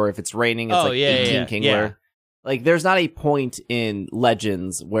up, or if it's raining, it's 18 Kingler. Yeah. Like there's not a point in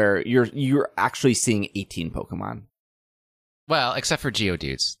Legends where you're actually seeing 18 Pokemon. Well, except for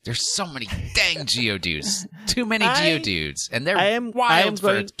Geodudes. There's so many dang Geodudes. Too many Geodudes. And they're wild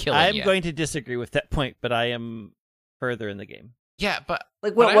for killing you. I'm going to disagree with that point, but I am further in the game. Yeah, but...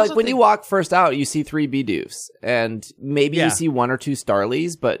 when you walk first out, you see 3 Bidoofs, and maybe you see 1 or 2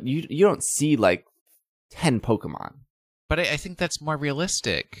 Starlies, but you don't see like 10 Pokemon. But I think that's more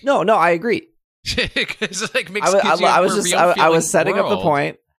realistic. No, I agree. Because I was setting up the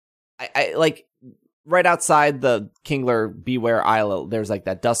point. I like right outside the Kingler Beware Isle, there's like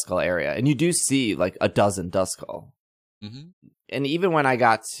that Duskull area, and you do see like a dozen Duskull. Mm-hmm. And even when I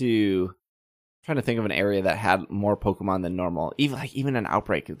got to trying to think of an area that had more Pokemon than normal, even an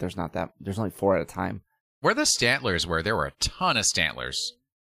Outbreak, there's only 4 at a time. Where the Stantlers were, there were a ton of Stantlers.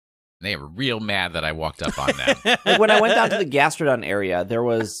 And they were real mad that I walked up on them. Like when I went down to the Gastrodon area, there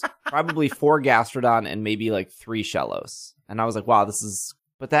was probably 4 Gastrodon and maybe like 3 Shellos. And I was like, wow, this is...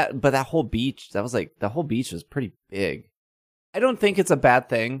 But that whole beach, the whole beach was pretty big. I don't think it's a bad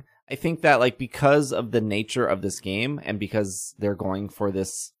thing. I think that like because of the nature of this game and because they're going for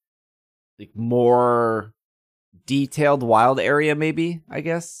this like more detailed wild area, maybe, I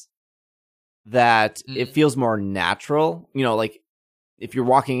guess, that it feels more natural. You know, like if you're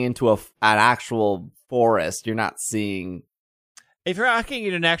walking into an actual forest, you're not seeing... If you're walking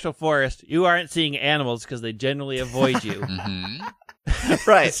in an actual forest, you aren't seeing animals because they generally avoid you. Mm-hmm.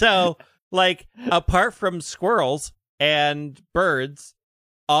 Right. So, like, apart from squirrels and birds,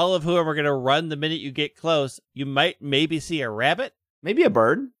 all of whom are going to run the minute you get close, you might maybe see a rabbit. Maybe a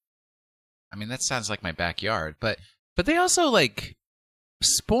bird. I mean, that sounds like my backyard. But they also, like,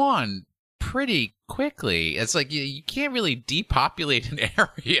 spawn pretty quickly. It's like you can't really depopulate an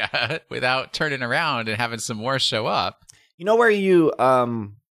area without turning around and having some more show up. You know where you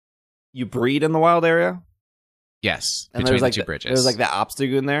breed in the wild area? Yes, and between there's the two bridges. There's like that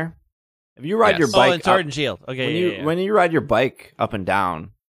Obstagoon there. If you ride your bike... Oh, and Sword and Shield. Okay, when you ride your bike up and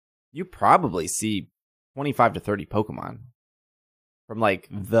down, you probably see 25 to 30 Pokemon. From like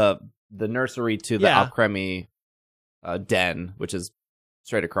the nursery to the Alcremie den, which is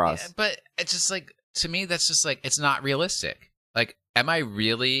straight across. Yeah, but it's just like, to me, that's just like, it's not realistic. Like, am I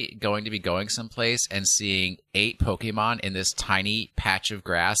really going to be going someplace and seeing 8 Pokemon in this tiny patch of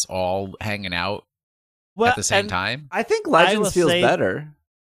grass all hanging out at the same time? I think Legends feels better.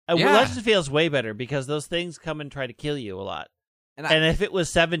 Legends feels way better because those things come and try to kill you a lot. And if it was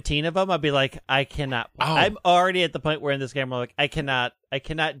 17 of them, I'd be like, I cannot. I'm already at the point where in this game, I'm like, I cannot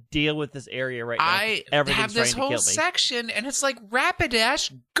deal with this area right now. I have this whole section, and it's like,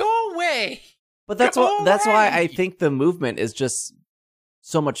 Rapidash, go away. But that's why I think the movement is just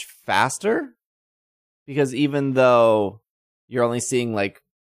so much faster. Because even though you're only seeing like,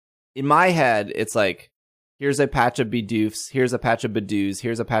 in my head, it's like, here's a patch of Bidoofs, here's a patch of Bidoos,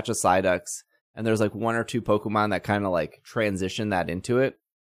 here's a patch of Psyducks, and there's like 1 or 2 Pokemon that kind of like transition that into it.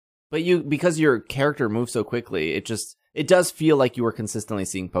 But because your character moves so quickly, it does feel like you were consistently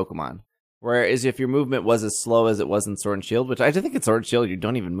seeing Pokemon. Whereas if your movement was as slow as it was in Sword and Shield, which I think in Sword and Shield you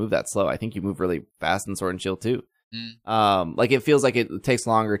don't even move that slow. I think you move really fast in Sword and Shield too. Like it feels like it takes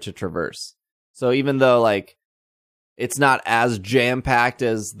longer to traverse. So even though like it's not as jam-packed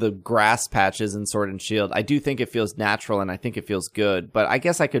as the grass patches in Sword and Shield, I do think it feels natural and I think it feels good. But I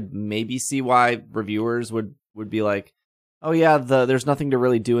guess I could maybe see why reviewers would be like, oh yeah, there's nothing to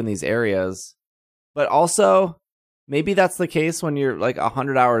really do in these areas. But also, maybe that's the case when you're like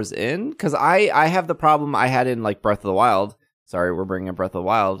 100 hours in. Because I have the problem I had in like Breath of the Wild. Sorry, we're bringing up Breath of the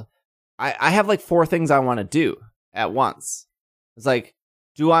Wild. I have like 4 things I want to do at once. It's like,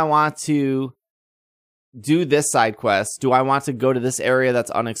 do I want to do this side quest? Do I want to go to this area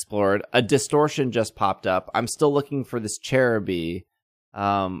that's unexplored? A distortion just popped up. I'm still looking for this Cherubi.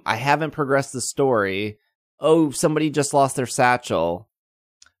 I haven't progressed the story. Oh, somebody just lost their satchel.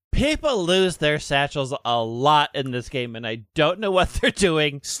 People lose their satchels a lot in this game, and I don't know what they're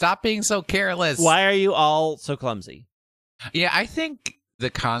doing. Stop being so careless. Why are you all so clumsy? Yeah, I think the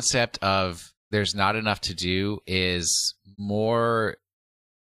concept of there's not enough to do is more...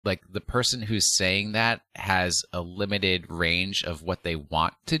 like the person who's saying that has a limited range of what they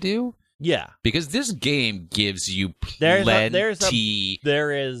want to do. Yeah. Because this game gives you plenty.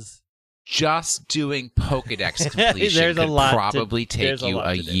 There is just doing Pokedex completion could probably take you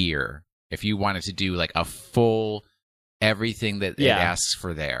a year if you wanted to do like a full everything that it asks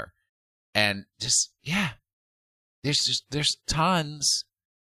for there. And just there's tons.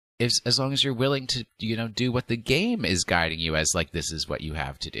 As long as you're willing to, do what the game is guiding you as, like, this is what you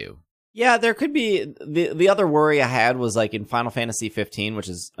have to do. Yeah, there could be the other worry I had was like in Final Fantasy 15, which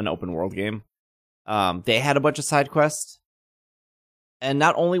is an open world game. They had a bunch of side quests, and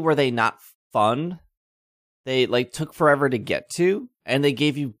not only were they not fun, they like took forever to get to, and they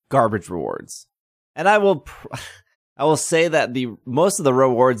gave you garbage rewards. And I will say that the most of the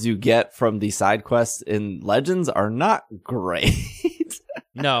rewards you get from the side quests in Legends are not great.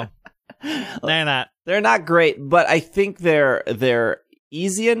 No, they're not. They're not great, but I think they're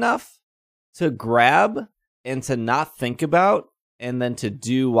easy enough to grab and to not think about, and then to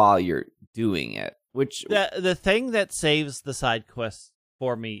do while you're doing it. Which the thing that saves the side quests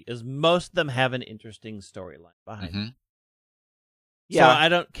for me is most of them have an interesting storyline behind it. Yeah. So I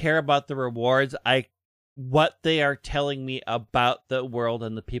don't care about the rewards. What they are telling me about the world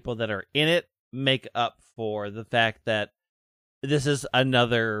and the people that are in it make up for the fact that this is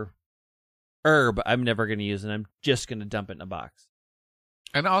another herb I'm never going to use, and I'm just going to dump it in a box.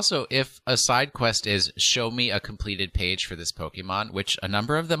 And also, if a side quest is show me a completed page for this Pokemon, which a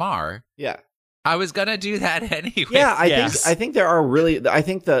number of them are, yeah, I was gonna do that anyway. Yeah, I think there are really. I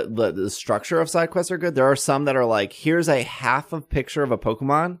think the structure of side quests are good. There are some that are like, here's a half of picture of a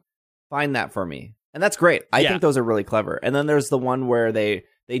Pokemon, find that for me, and that's great. I think those are really clever. And then there's the one where they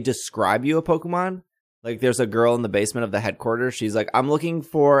describe you a Pokemon. Like there's a girl in the basement of the headquarters. She's like, I'm looking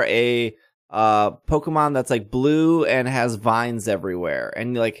for a Pokemon that's like blue and has vines everywhere,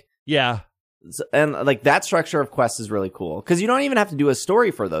 and like and like that structure of quests is really cool because you don't even have to do a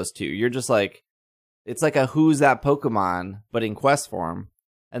story for those two. You're just like, it's like a who's that Pokemon but in quest form.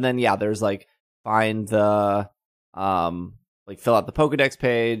 And then there's like find the like fill out the Pokedex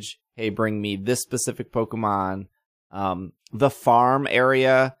page. Hey, bring me this specific Pokemon. The farm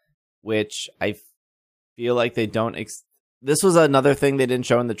area, which I feel like they don't. This was another thing they didn't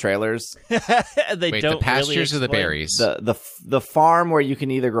show in the trailers. Wait, the pastures or the berries? The farm where you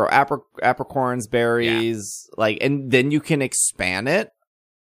can either grow apricorns, berries, like, and then you can expand it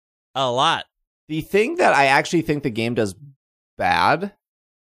a lot. The thing that I actually think the game does bad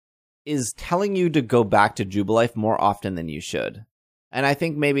is telling you to go back to Jubilife more often than you should. And I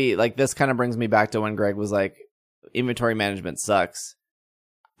think maybe like this kind of brings me back to when Greg was like, inventory management sucks.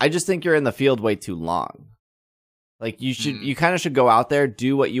 I just think you're in the field way too long. Like you kind of should go out there,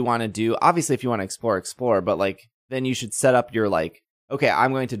 do what you want to do. Obviously, if you want to explore, but like then you should set up your like, okay,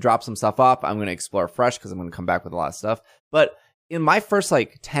 I'm going to drop some stuff up. I'm going to explore fresh because I'm going to come back with a lot of stuff. But in my first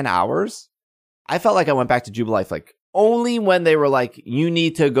like 10 hours, I felt like I went back to Jubilife like only when they were like, you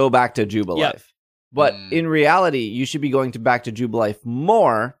need to go back to Jubilife. Yep. But in reality, you should be going back to Jubilife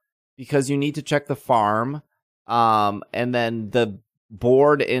more because you need to check the farm. And then the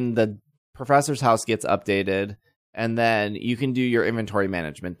board in the professor's house gets updated. And then you can do your inventory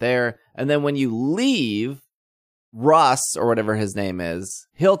management there. And then when you leave, Russ, or whatever his name is,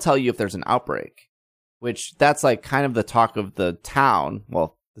 he'll tell you if there's an outbreak. Which, that's like kind of the talk of the town.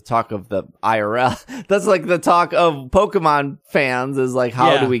 Well, the talk of the IRL. That's like the talk of Pokemon fans is like,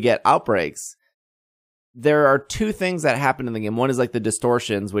 how do we get outbreaks? There are two things that happen in the game. One is like the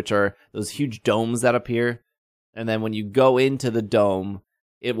distortions, which are those huge domes that appear. And then when you go into the dome,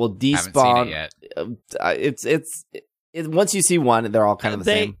 it will despawn. Haven't seen it yet. It's once you see one, they're all kind of the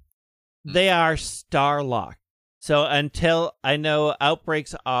same. They are star locked. So until I know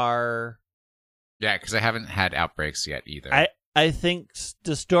outbreaks are. Yeah, because I haven't had outbreaks yet either. I think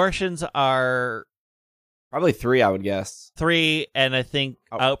distortions are probably 3, I would guess. 3, and I think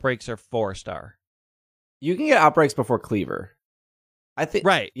outbreaks are 4-star. You can get outbreaks before Cleaver. I think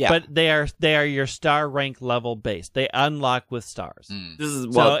but they are your star rank level based. They unlock with stars. This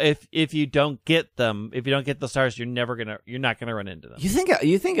is so if you don't get them, if you don't get the stars, you're not gonna run into them.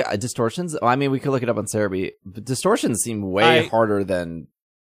 You think distortions? I mean, we could look it up on Cerebi, but distortions seem way harder than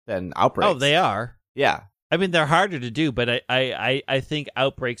outbreaks. Oh, they are. Yeah, I mean they're harder to do, but I think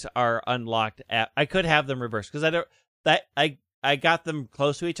outbreaks are unlocked. I could have them reversed because I got them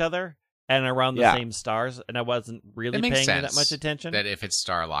close to each other. And around the same stars, and I wasn't really paying that much attention. That if it's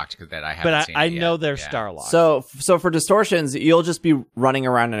star locked, that I haven't seen. But I know they're star locked. So for distortions, you'll just be running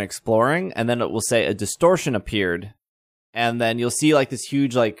around and exploring, and then it will say a distortion appeared, and then you'll see like this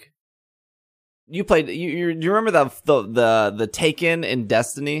huge like. You played. You remember the Taken in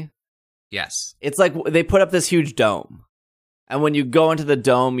Destiny? Yes. It's like they put up this huge dome, and when you go into the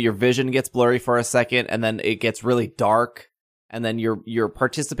dome, your vision gets blurry for a second, and then it gets really dark. And then you're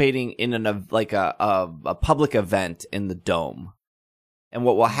participating in a public event in the dome. And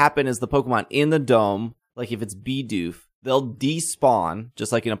what will happen is the Pokemon in the dome, like if it's Bidoof, they'll despawn,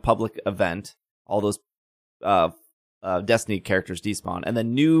 just like in a public event. All those Destiny characters despawn. And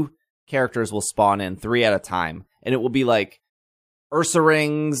then new characters will spawn in 3 at a time. And it will be like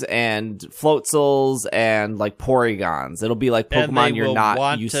Ursa-rings and Floatzels and like Porygons. It'll be like Pokemon you're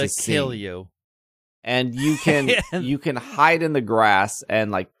not used to seeing. Kill you. And you can hide in the grass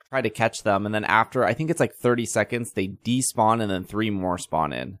and like try to catch them, and then after I think it's like 30 seconds they despawn and then 3 more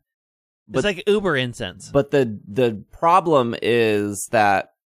spawn in. It's like Uber incense. But the problem is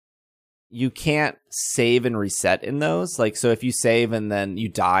that you can't save and reset in those. Like, so if you save and then you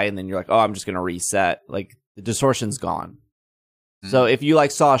die and then you're like, oh, I'm just going to reset, like the distortion's gone. So if you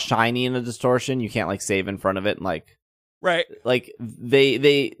like saw a shiny in a distortion, you can't like save in front of it and like, right. Like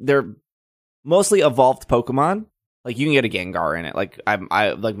they're mostly evolved Pokemon. Like you can get a Gengar in it. Like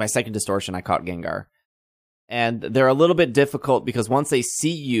I like my second distortion, I caught Gengar. And they're a little bit difficult because once they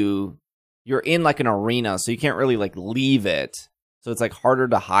see you, you're in like an arena, so you can't really like leave it. So it's like harder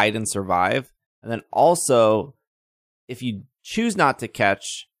to hide and survive. And then also, if you choose not to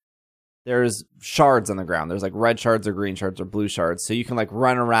catch, there's shards on the ground. There's like red shards or green shards or blue shards. So you can like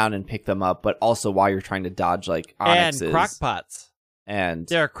run around and pick them up, but also while you're trying to dodge like Onyxes. And Crockpots. And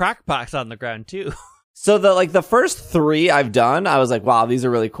there are Crockpots on the ground too. So the first 3 I've done, I was like, wow, these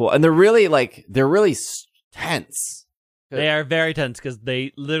are really cool. And they're really tense. They are very tense because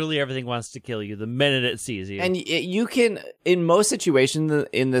they literally everything wants to kill you the minute it sees you. And you can, in most situations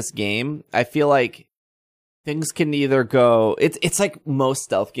in this game, I feel like things can either go. It's like most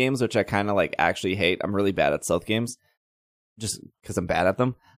stealth games, which I kind of like actually hate. I'm really bad at stealth games, just because I'm bad at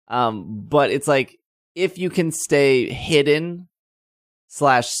them. But it's like if you can stay hidden /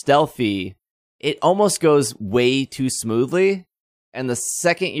 stealthy, it almost goes way too smoothly. And the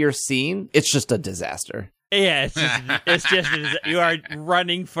second you're seen, it's just a disaster. Yeah, it's just you are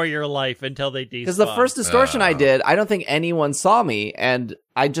running for your life until they despawn. Because the first distortion I did, I don't think anyone saw me, and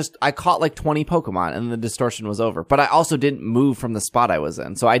I caught like 20 Pokemon, and the distortion was over. But I also didn't move from the spot I was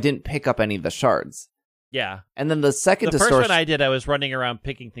in, so I didn't pick up any of the shards. Yeah. And then the second distortion... The first one I did, I was running around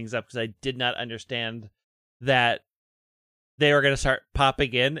picking things up because I did not understand that they were going to start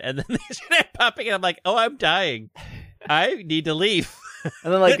popping in, and then they started popping in. I'm like, oh, I'm dying. I need to leave.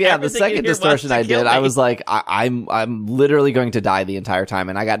 And then, like, yeah, the second distortion I did, I was like, I'm literally going to die the entire time,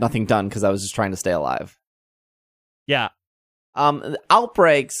 and I got nothing done because I was just trying to stay alive. Yeah.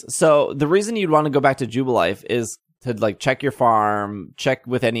 Outbreaks. So the reason you'd want to go back to Jubilife is to like check your farm, check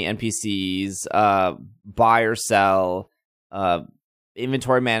with any NPCs, buy or sell,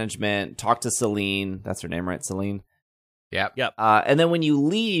 inventory management, talk to Celine. That's her name, right? Celine. Yep. And then when you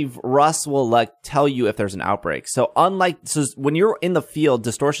leave, Russ will like tell you if there's an outbreak. So when you're in the field,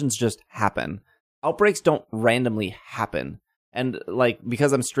 distortions just happen. Outbreaks don't randomly happen. And like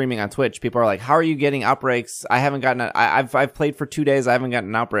because I'm streaming on Twitch, people are like, "How are you getting outbreaks? I haven't gotten. I've played for 2 days. I haven't gotten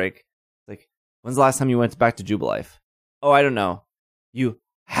an outbreak." Like, when's the last time you went back to Jubilife? Oh, I don't know. You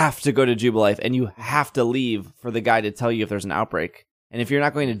have to go to Jubilife, and you have to leave for the guy to tell you if there's an outbreak. And if you're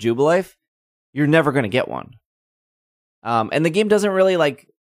not going to Jubilife, you're never going to get one. And the game doesn't really like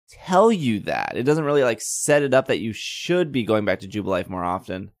tell you that. It doesn't really like set it up that you should be going back to Jubilife more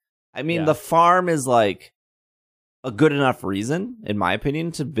often. I mean, the farm is like a good enough reason, in my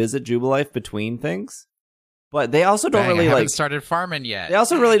opinion, to visit Jubilife between things. But they also don't really haven't started farming yet. They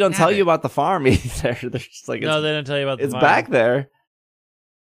also really don't tell you about the farm either. They're just like, no, they don't tell you about the farm. It's back there.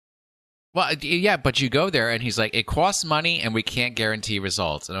 Well, yeah, but you go there and he's like, it costs money and we can't guarantee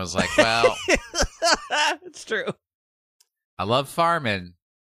results. And I was like, well, it's true. I love farming.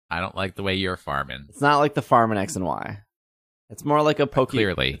 I don't like the way you're farming. It's not like the farm in X and Y. It's more like a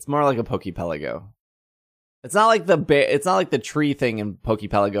Clearly. It's more like a Pokepelago. It's not like the tree thing in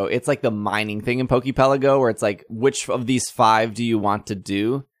Pokepelago. It's like the mining thing in Pokepelago, where it's like, which of these 5 do you want to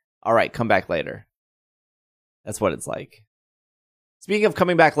do? All right, come back later. That's what it's like. Speaking of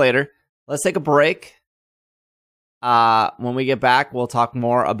coming back later, let's take a break. When we get back, we'll talk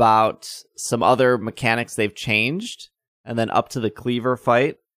more about some other mechanics they've changed, and then up to the Cleaver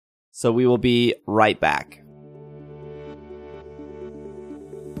fight. So we will be right back.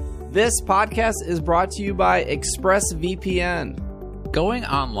 This podcast is brought to you by ExpressVPN. Going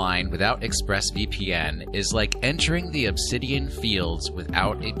online without ExpressVPN is like entering the Obsidian Fields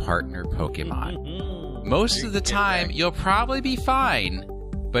without a partner Pokemon. Most of the time, you'll probably be fine,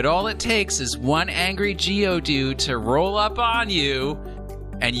 but all it takes is one angry Geodude to roll up on you,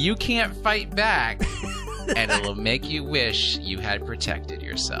 and you can't fight back, and it'll make you wish you had protected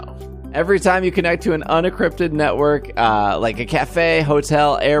yourself. Every time you connect to an unencrypted network, like a cafe,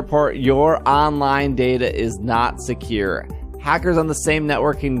 hotel, airport, your online data is not secure. Hackers on the same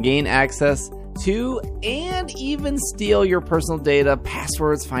network can gain access to and even steal your personal data,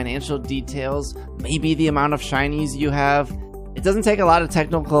 passwords, financial details, maybe the amount of shinies you have. It doesn't take a lot of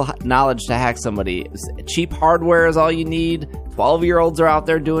technical knowledge to hack somebody. Cheap hardware is all you need. 12-year-olds are out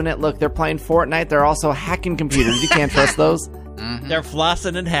there doing it. Look, they're playing Fortnite. They're also hacking computers. You can't trust those. Mhm. They're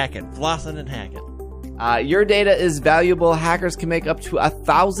flossing and hacking. Your data is valuable. Hackers can make up to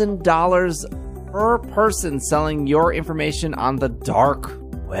 $1,000 per person selling your information on the dark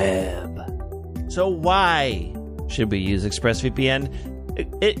web. So why should we use ExpressVPN?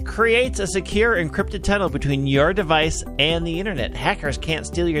 It creates a secure encrypted tunnel between your device and the internet. Hackers can't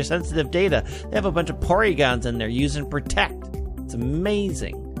steal your sensitive data. They have a bunch of polygons in there using Protect. It's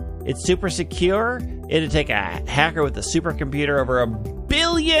amazing. It's super secure. It'd take a hacker with a supercomputer over 1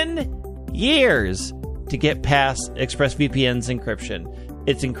 billion years to get past ExpressVPN's encryption.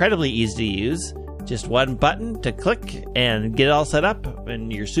 It's incredibly easy to use. Just one button to click and get it all set up,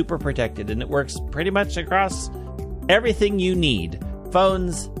 and you're super protected. And it works pretty much across everything you need.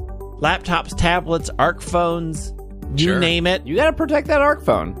 Phones, laptops, tablets, ARC phones, you Sure. name it. You got to protect that ARC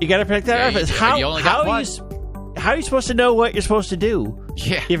phone. You got to protect that Yeah, ARC phone. you do. How, You only how, got are one. how are you supposed to know what you're supposed to do?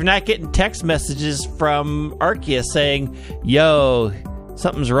 Yeah. If you're not getting text messages from Arceus saying, yo,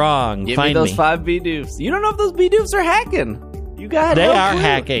 something's wrong, Give me find those me. 5 B-doofs. You don't know if those B-doofs are hacking. You got They no are clue.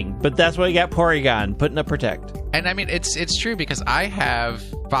 hacking, but that's why you got Porygon putting up Protect. And I mean, it's true because I have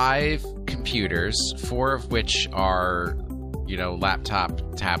 5 computers, 4 of which are, laptop,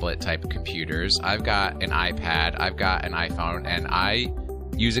 tablet type computers. I've got an iPad, I've got an iPhone, and I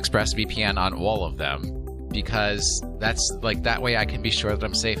use ExpressVPN on all of them because that's like that way I can be sure that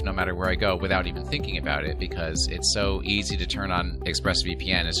I'm safe no matter where I go without even thinking about it because it's so easy to turn on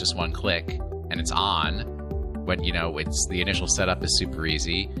ExpressVPN. It's just one click and it's on. When it's the initial setup is super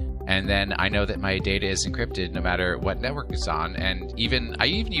easy, and then I know that my data is encrypted no matter what network it's on, and I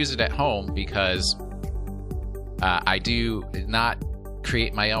even use it at home because I do not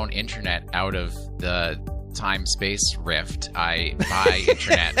create my own internet out of the time-space rift. I buy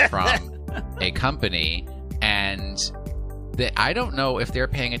internet from a company, and I don't know if they're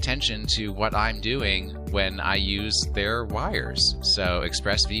paying attention to what I'm doing when I use their wires. So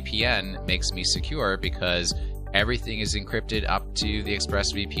ExpressVPN makes me secure because everything is encrypted up to the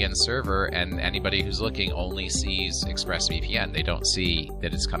ExpressVPN server, and anybody who's looking only sees ExpressVPN. They don't see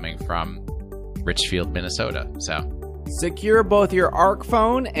that it's coming from Richfield, Minnesota. So Secure both your ARC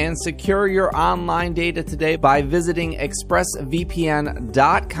phone and secure your online data today by visiting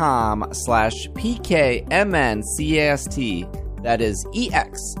expressvpn.com/PKMNCAST. That is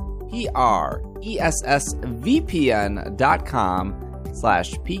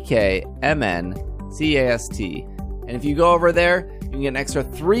expressvpn.com/PKMNCAST. And if you go over there, you can get an extra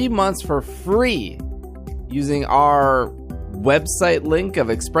 3 months for free using our website link of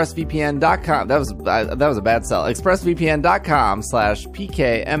expressvpn.com. That was a bad sell.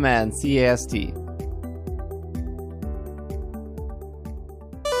 expressvpn.com/PKMNCAST.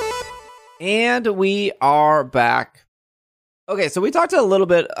 And we are back. Okay, so we talked a little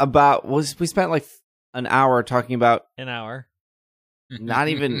bit about, we spent like an hour talking about An hour. not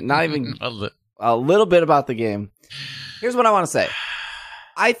even a little bit about the game. Here's what I want to say.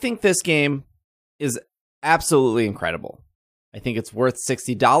 I think this game is absolutely incredible. I think it's worth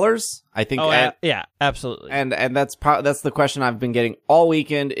 $60. I think, yeah, absolutely. and that's the question I've been getting all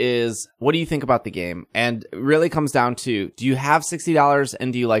weekend is, what do you think about the game? And it really comes down to, do you have $60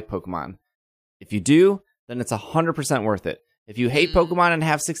 and do you like Pokemon? If you do, then it's 100% worth it. If you hate Pokemon and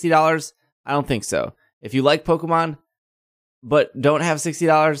have $60, I don't think so. If you like Pokemon but don't have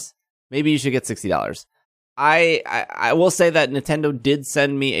 $60, maybe you should get $60. I will say that Nintendo did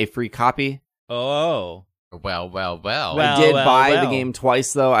send me a free copy. Oh. Well. I did buy the game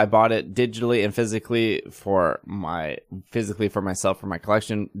twice, though. I bought it digitally and physically for myself for my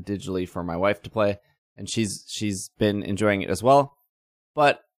collection, digitally for my wife to play, and she's been enjoying it as well.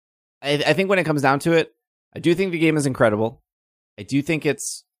 But I think when it comes down to it, I do think the game is incredible. I do think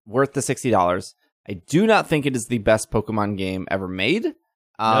it's worth the $60. I do not think it is the best Pokemon game ever made.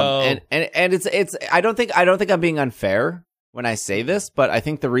 No. And it's I don't think I'm being unfair when I say this, but I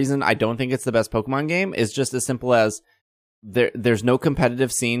think the reason I don't think it's the best Pokemon game is just as simple as there's no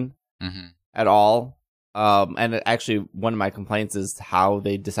competitive scene at all. And actually, one of my complaints is how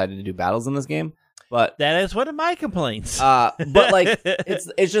they decided to do battles in this game. But that is one of my complaints. but like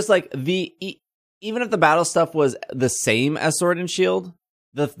it's just like even if the battle stuff was the same as Sword and Shield,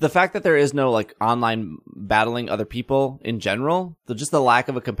 the fact that there is no like online battling other people in general, just the lack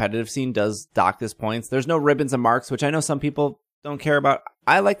of a competitive scene does dock this points. There's no ribbons and marks, which I know some people don't care about.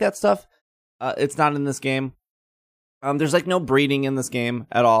 I like that stuff. It's not in this game. There's like no breeding in this game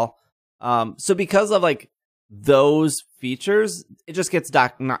at all. So because of like those features, it just gets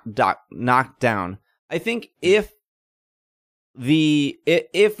knocked down. I think if we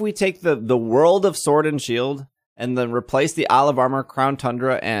take the world of Sword and Shield and then replace the Isle of Armor, Crown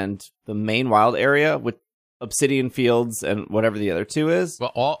Tundra, and the main wild area with Obsidian Fields and whatever the other two is.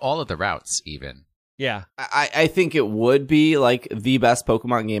 Well, all of the routes, even. Yeah. I think it would be like the best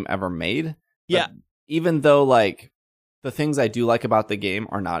Pokemon game ever made. Yeah. Even though like the things I do like about the game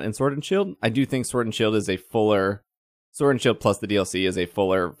are not in Sword and Shield, I do think Sword and Shield is a fuller Sword and Shield plus the DLC is a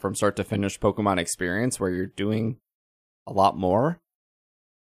fuller from start to finish Pokemon experience where you're doing a lot more.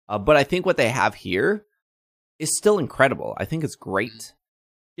 But I think what they have here is still incredible. I think it's great.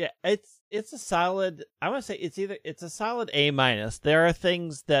 Yeah, it's a solid. I want to say it's a solid A-. There are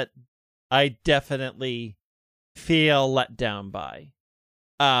things that I definitely feel let down by.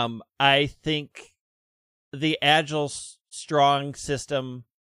 I think the agile strong system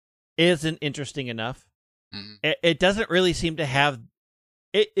isn't interesting enough. Mm-hmm. It doesn't really seem to have.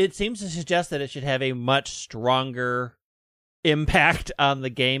 It seems to suggest that it should have a much stronger impact on the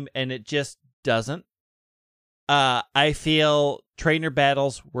game, and it just doesn't. I feel trainer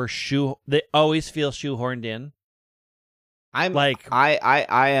battles they always feel shoehorned in. I'm like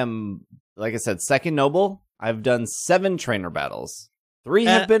I am, like I said, second noble. I've done 7 trainer battles. 3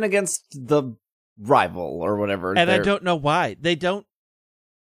 have been against the rival or whatever. And I don't know why. They just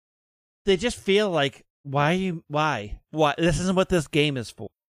feel like, why? This isn't what this game is for.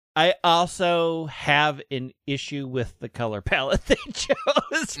 I also have an issue with the color palette they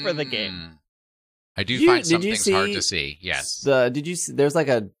chose for the game. I do find some things hard to see. Yes. Did you see? There's like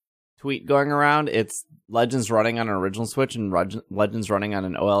a tweet going around. It's Legends running on an original Switch and Legends running on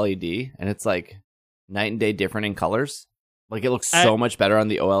an OLED, and it's like night and day different in colors. Like it looks so much better on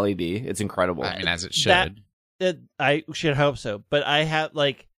the OLED. It's incredible. I mean, as it should. I should hope so, but I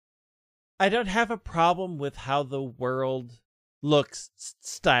don't have a problem with how the world looks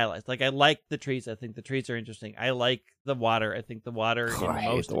stylized. Like I like the trees. I think the trees are interesting. I like the water. I think the water in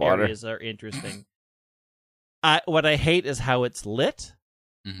most areas are interesting. What I hate is how it's lit,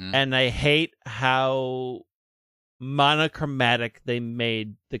 and I hate how monochromatic they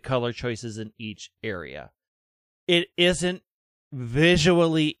made the color choices in each area. It isn't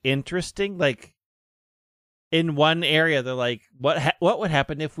visually interesting. Like in one area, they're like, "What would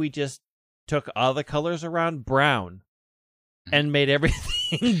happen if we just took all the colors around brown and made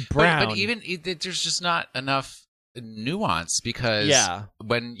everything brown?" But even there's just not enough nuance, because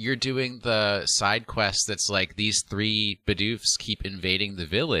when you're doing the side quest that's like these 3 Bidoofs keep invading the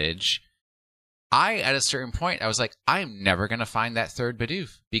village, at a certain point I was like, I'm never going to find that 3rd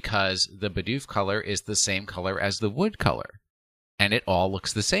Bidoof, because the Bidoof color is the same color as the wood color and it all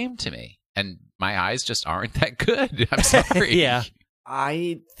looks the same to me, and my eyes just aren't that good. I'm sorry. Yeah,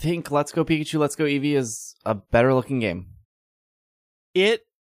 I think Let's Go Pikachu, Let's Go Eevee is a better looking game. It's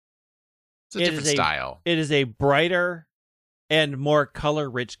a different style. It is a brighter and more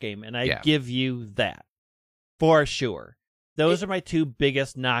color-rich game, and I give you that for sure. Those are my 2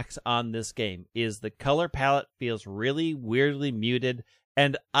 biggest knocks on this game. Is the color palette feels really weirdly muted,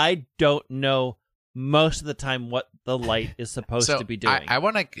 and I don't know most of the time what the light is supposed to be doing. I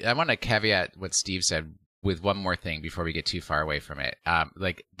want to caveat what Steve said with one more thing before we get too far away from it.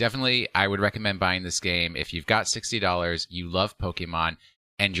 Definitely, I would recommend buying this game if you've got $60, you love Pokemon,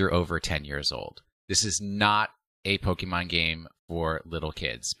 and you're over 10 years old. This is not a Pokemon game for little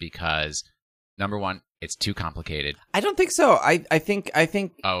kids because, number one, it's too complicated. I don't think so. I think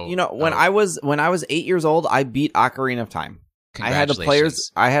when I was 8 years old, I beat Ocarina of Time. I had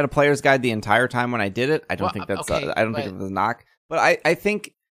a player's guide the entire time when I did it. I don't think that's think it was a knock. But I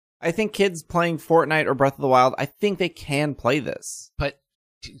think kids playing Fortnite or Breath of the Wild, I think they can play this. But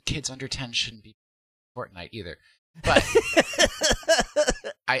kids under 10 shouldn't be Fortnite either. But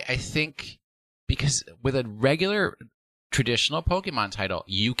I think because with a regular traditional Pokemon title,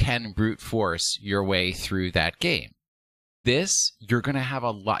 you can brute force your way through that game. This, you're going to have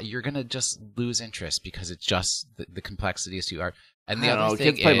you're going to just lose interest because it's just the complexity is too hard. And the other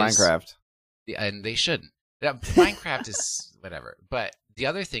thing kids play Minecraft. And they shouldn't. Minecraft is whatever. But the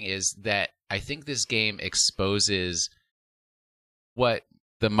other thing is that I think this game exposes what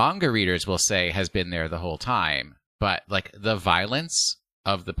the manga readers will say has been there the whole time, but like the violence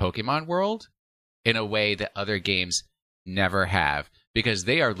of the Pokemon world in a way that other games never have, because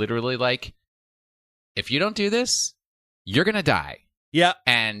they are literally like, if you don't do this, you're gonna die. Yeah.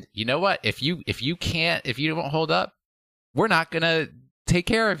 And you know what? If you don't hold up, we're not gonna take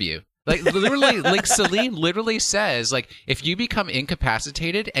care of you. Like literally, like Celine literally says, like, if you become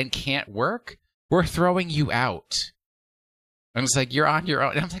incapacitated and can't work, we're throwing you out. And it's like, you're on your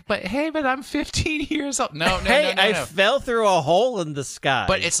own. And I'm like, but I'm 15 years old. No. I fell through a hole in the sky.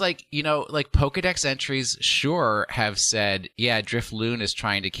 But it's like, like Pokedex entries sure have said, yeah, Drifloon is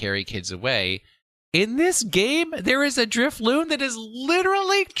trying to carry kids away. in this game, there is a Drifloon that is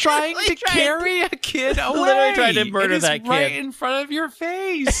literally trying to carry a kid away. Literally trying to murder that kid right in front of your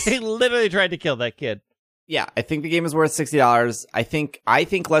face. He literally tried to kill that kid. Yeah, I think the game is worth $60. I think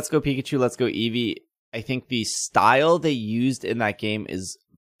Let's Go Pikachu, Let's Go Eevee. I think the style they used in that game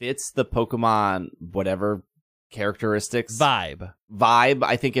fits the Pokemon whatever characteristics vibe.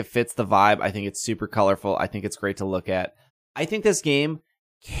 I think it fits the vibe. I think it's super colorful. I think it's great to look at. I think this game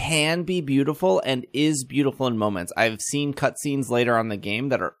can be beautiful and is beautiful in moments. I've seen cutscenes later on in the game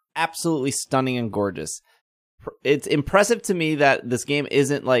that are absolutely stunning and gorgeous. It's impressive to me that this game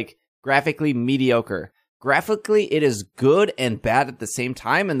isn't like graphically mediocre. Graphically, it is good and bad at the same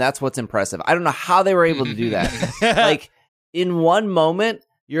time, and that's what's impressive. I don't know how they were able to do that. Like, in one moment,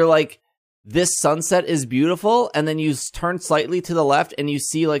 you're like, this sunset is beautiful, and then you turn slightly to the left, and you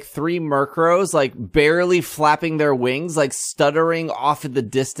see, like, 3 Murkrows, like, barely flapping their wings, like, stuttering off in the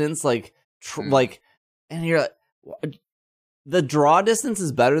distance, like, and you're like, the draw distance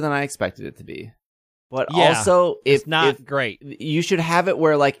is better than I expected it to be. But also, it's not great. You should have it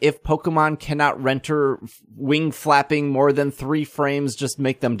where, like, if Pokemon cannot render wing flapping more than 3 frames, just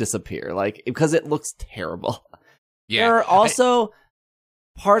make them disappear. Like, because it looks terrible. Yeah. There are also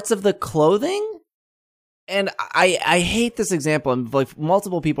parts of the clothing, and I hate this example, and like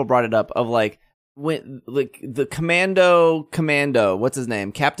multiple people brought it up, of like, when, like, the Commando, what's his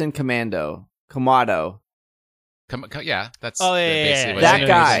name? Captain Commando, Kamado. Yeah, that's basically what that you're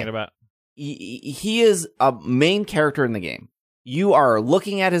guy. talking about. He is a main character in the game. You are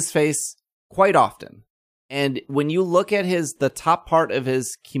looking at his face quite often. And when you look at the top part of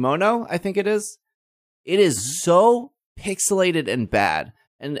his kimono, I think it is so pixelated and bad.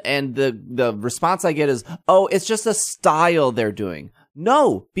 And the response I get is, oh, it's just a style they're doing.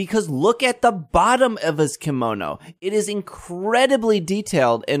 No, because look at the bottom of his kimono. It is incredibly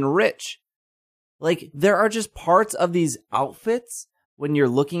detailed and rich. Like, there are just parts of these outfits when you're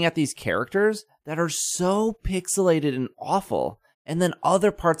looking at these characters that are so pixelated and awful, and then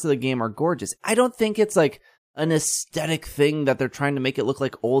other parts of the game are gorgeous. I don't think it's like an aesthetic thing that they're trying to make it look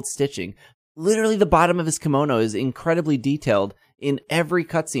like old stitching. Literally, the bottom of his kimono is incredibly detailed in every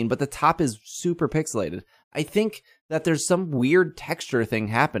cutscene, but the top is super pixelated. I think that there's some weird texture thing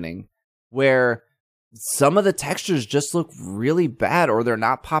happening where some of the textures just look really bad, or they're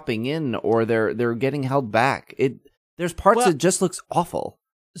not popping in, or they're getting held back. There's parts that just looks awful.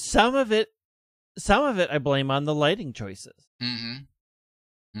 Some of it I blame on the lighting choices.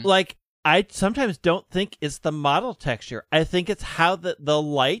 Mm-hmm. Like, I sometimes don't think it's the model texture. I think it's how the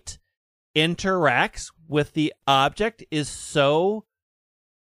light interacts with the object is so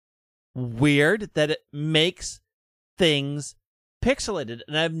weird that it makes things pixelated.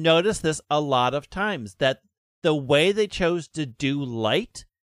 And I've noticed this a lot of times, that the way they chose to do light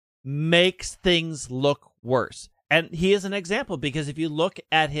makes things look worse. And he is an example, because if you look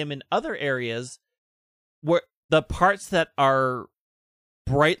at him in other areas where the parts that are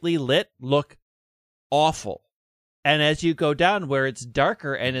brightly lit look awful, and as you go down where it's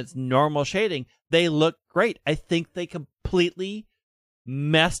darker and it's normal shading, they look great. I think they completely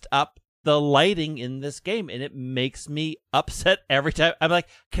messed up the lighting in this game, and it makes me upset every time. I'm like,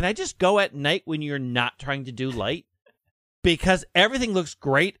 can I just go at night when you're not trying to do light? Because everything looks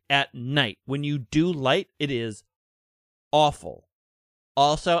great at night. When you do light, it is awful.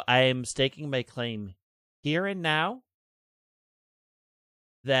 Also, I am staking my claim here and now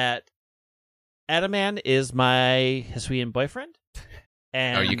that Adaman is my Hisuian boyfriend.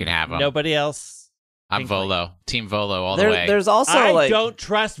 And you can have him. Nobody else. I'm Volo. Team Volo all the way. There's also I don't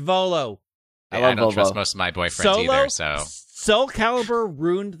trust Volo. I don't trust most of my boyfriends either, so. Soul Calibur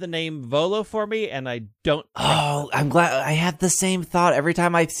ruined the name Volo for me, and I don't. I'm glad. I have the same thought every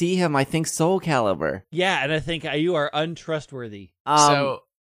time I see him. I think Soul Calibur. Yeah, and I think you are untrustworthy. So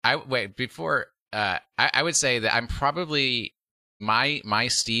I would say that I'm probably my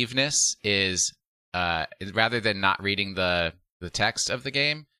Steve-ness is rather than not reading the text of the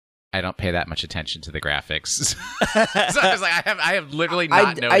game, I don't pay that much attention to the graphics. So I was like, I have literally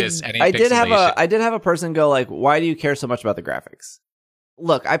not noticed any pixelation. I did have a person go like, why do you care so much about the graphics?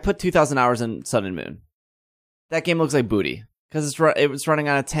 Look, I put 2,000 hours in Sun and Moon. That game looks like booty because it was running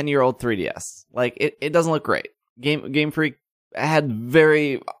on a 10-year-old 3DS. Like, it doesn't look great. Game Freak had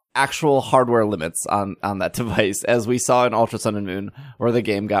very actual hardware limits on that device, as we saw in Ultra Sun and Moon, where the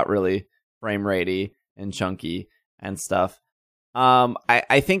game got really frame ratey and chunky and stuff.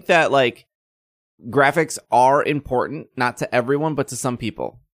 I think that, like, graphics are important, not to everyone, but to some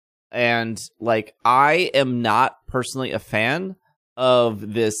people. And, like, I am not personally a fan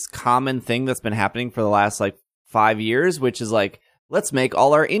of this common thing that's been happening for the last, like, 5 years, which is, like, let's make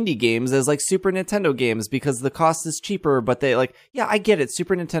all our indie games as like Super Nintendo games because the cost is cheaper. But they like, yeah, I get it.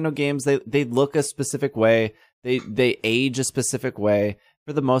 Super Nintendo games, they look a specific way. They age a specific way.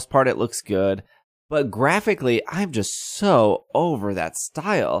 For the most part, it looks good. But graphically, I'm just so over that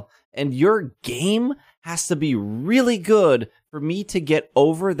style. And your game has to be really good for me to get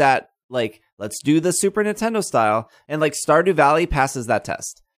over that, like, let's do the Super Nintendo style. And like Stardew Valley passes that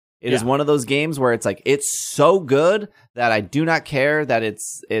test. It is one of those games where it's like, it's so good that I do not care that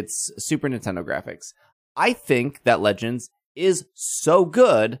it's Super Nintendo graphics. I think that Legends is so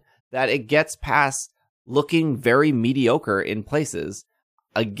good that it gets past looking very mediocre in places.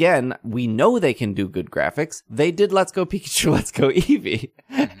 Again, we know they can do good graphics. They did Let's Go Pikachu, Let's Go Eevee.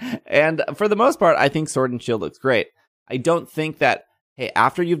 And for the most part, I think Sword and Shield looks great. I don't think that, hey,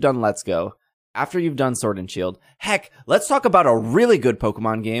 after you've done Let's Go, after you've done Sword and Shield, heck, let's talk about a really good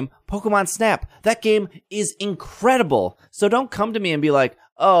Pokemon game, Pokemon Snap. That game is incredible. So don't come to me and be like,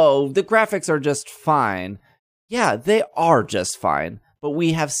 oh, the graphics are just fine. Yeah, they are just fine. But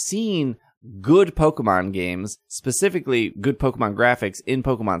we have seen good Pokemon games, specifically good Pokemon graphics in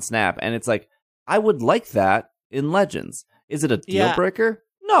Pokemon Snap, and it's like, I would like that in Legends. Is it a deal breaker?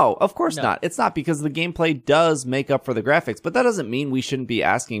 No, of course not. It's not, because the gameplay does make up for the graphics, but that doesn't mean we shouldn't be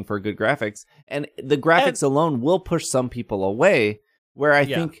asking for good graphics, and the graphics alone will push some people away, where I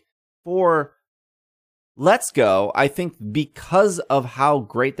think for Let's Go, I think because of how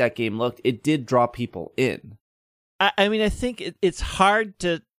great that game looked, it did draw people in. I mean, I think it's hard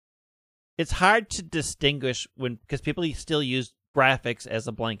to distinguish because people still use graphics as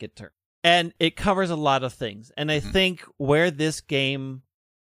a blanket term, and it covers a lot of things. And I think where this game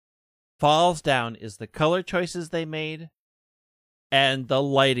falls down is the color choices they made and the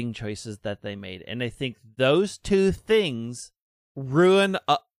lighting choices that they made. And I think those two things ruin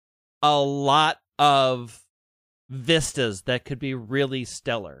a lot of vistas that could be really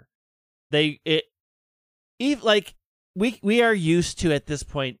stellar. We are used to, at this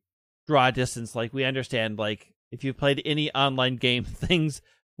point, draw distance. Like, we understand, like, if you've played any online game, things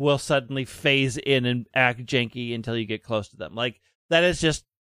will suddenly phase in and act janky until you get close to them. Like, that is just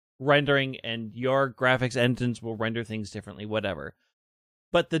rendering, and your graphics engines will render things differently, whatever.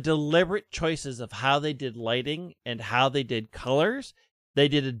 But the deliberate choices of how they did lighting and how they did colors, they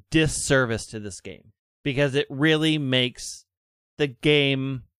did a disservice to this game, because it really makes the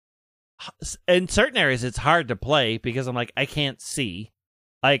game, in certain areas, it's hard to play because I'm like, I can't see.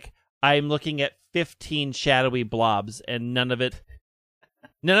 Like, I'm looking at 15 shadowy blobs, and none of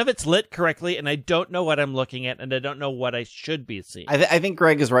it's lit correctly, and I don't know what I'm looking at, and I don't know what I should be seeing. I think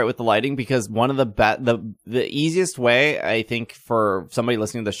Greg is right with the lighting, because one of the easiest way, I think, for somebody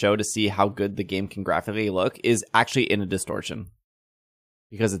listening to the show to see how good the game can graphically look is actually in a distortion,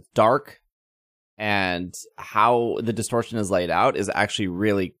 because it's dark, and how the distortion is laid out is actually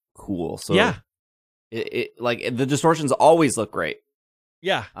really cool. So yeah, like the distortions always look great.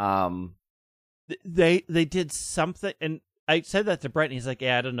 Yeah. They did something, and I said that to Brent, and he's like,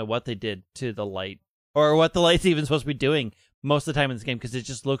 yeah, I don't know what they did to the light, or what the light's even supposed to be doing most of the time in this game, because it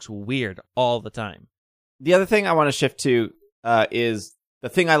just looks weird all the time. The other thing I want to shift to is the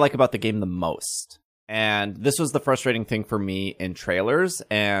thing I like about the game the most. And this was the frustrating thing for me in trailers,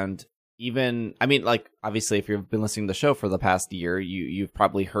 and even, I mean, like, obviously, if you've been listening to the show for the past year, you've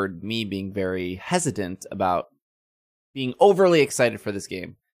probably heard me being very hesitant about being overly excited for this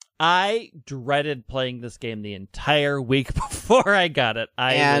game. I dreaded playing this game the entire week before I got it.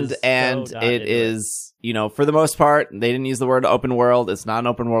 It is, you know, for the most part, they didn't use the word open world. It's not an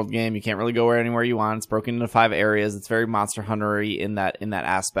open world game. You can't really go anywhere you want. It's broken into 5 areas. It's very Monster Hunter-y in that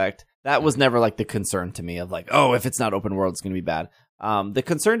aspect. That was never like the concern to me of like, oh, if it's not open world, it's going to be bad. The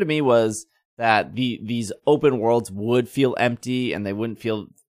concern to me was that these open worlds would feel empty, and they wouldn't feel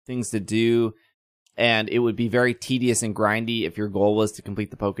things to do. And it would be very tedious and grindy if your goal was to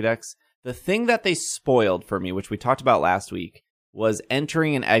complete the Pokedex. The thing that they spoiled for me, which we talked about last week, was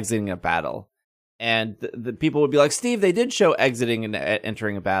entering and exiting a battle. And the people would be like, Steve, they did show exiting and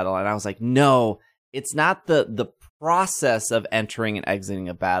entering a battle. And I was like, no, it's not the process of entering and exiting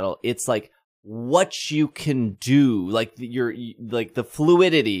a battle. It's like what you can do, like like the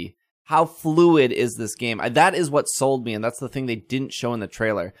fluidity. How fluid is this game? That is what sold me, and that's the thing they didn't show in the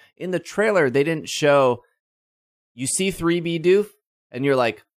trailer. In the trailer, they didn't show, you see 3B Doof, and you're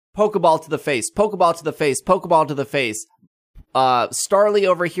like, Pokeball to the face, Pokeball to the face, Pokeball to the face. Starly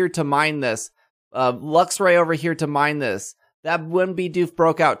over here to mine this. Luxray over here to mine this. That 1B Doof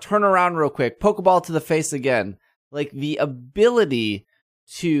broke out. Turn around real quick. Pokeball to the face again. Like, the ability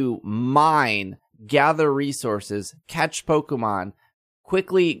to mine, gather resources, catch Pokemon,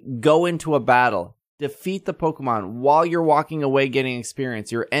 quickly go into a battle. defeat the Pokemon while you're walking away getting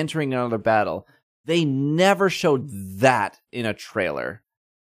experience. You're entering another battle. They never showed that in a trailer.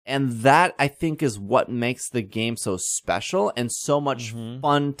 And that, I think, is what makes the game so special and so much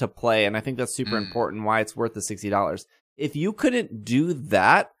fun to play. And I think that's super important, why it's worth the $60. If you couldn't do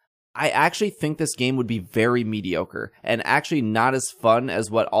that, I actually think this game would be very mediocre and actually not as fun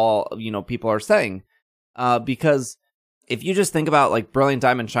as what all, people are saying. Because if you just think about like Brilliant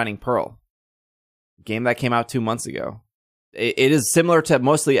Diamond, Shining Pearl, game that came out 2 months ago, it is similar to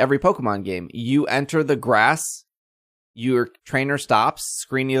mostly every Pokemon game. You enter the grass, your trainer stops,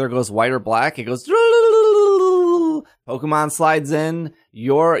 screen either goes white or black, it goes Pokemon slides in,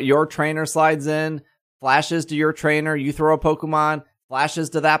 your trainer slides in, flashes to your trainer, you throw a Pokemon, flashes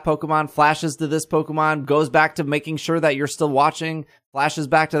to that Pokemon, flashes to this Pokemon, goes back to making sure that you're still watching, flashes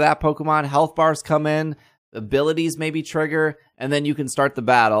back to that Pokemon, health bars come in, abilities maybe trigger, and then you can start the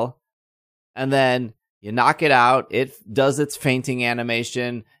battle. And then you knock it out, it does its fainting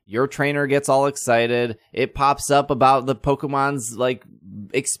animation, your trainer gets all excited, it pops up about the Pokemon's like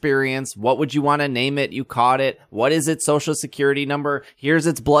experience, what would you want to name it, you caught it, what is its social security number, here's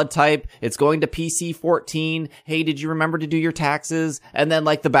its blood type, it's going to PC 14, hey, did you remember to do your taxes, and then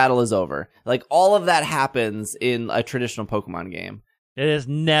like the battle is over. Like all of that happens in a traditional Pokemon game. It has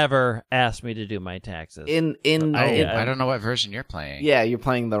never asked me to do my taxes. I don't know what version you're playing. Yeah, you're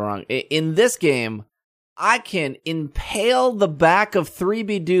playing the wrong. In this game, I can impale the back of 3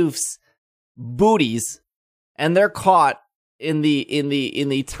 Bidoof's booties, and they're caught in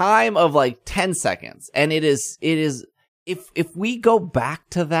the time of like 10 seconds. And it is if we go back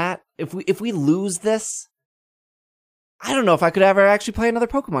to that, if we lose this, I don't know if I could ever actually play another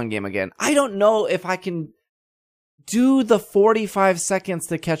Pokemon game again. I don't know if I can do the 45 seconds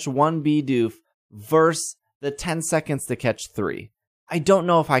to catch 1 Bidoof versus the 10 seconds to catch 3. I don't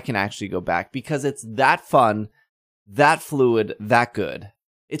know if I can actually go back because it's that fun, that fluid, that good.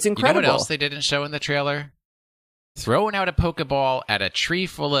 It's incredible. You know what else they didn't show in the trailer? Throwing out a Pokeball at a tree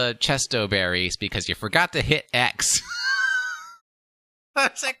full of Chesto berries because you forgot to hit X.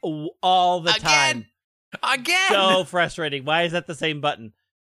 That's like all the time. Again! So frustrating. Why is that the same button?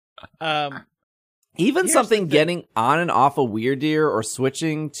 Even something getting on and off a Weirdeer or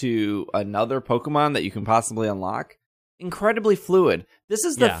switching to another Pokemon that you can possibly unlock, incredibly fluid. This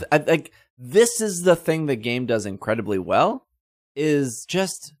is this is the thing the game does incredibly well. Is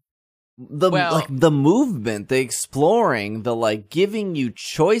just the movement, the exploring, the like giving you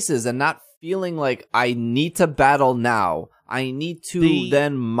choices and not feeling like I need to battle now. I need to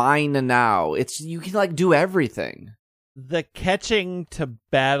then mine now. It's you can like do everything. The catching to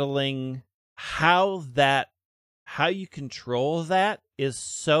battling. How you control that is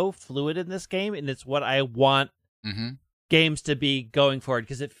so fluid in this game, and it's what I want games to be going forward,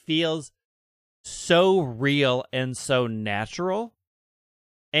 because it feels so real and so natural.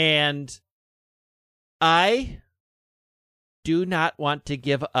 And I do not want to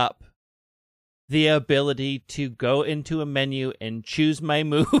give up the ability to go into a menu and choose my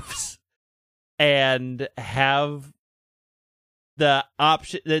moves and have the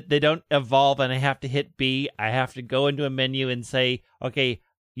option that they don't evolve and I have to hit B. I have to go into a menu and say, okay,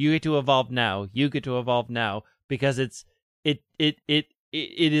 you get to evolve now. You get to evolve now, because it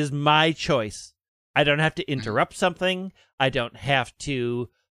is my choice. I don't have to interrupt something. I don't have to,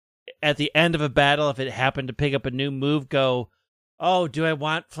 at the end of a battle, if it happened to pick up a new move, go, oh, do I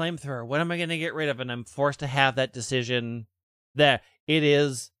want Flamethrower? What am I going to get rid of? And I'm forced to have that decision there. It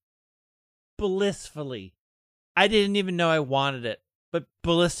is blissfully, I didn't even know I wanted it, but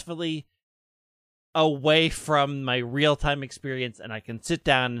blissfully away from my real-time experience, and I can sit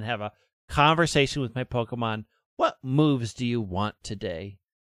down and have a conversation with my Pokemon. What moves do you want today?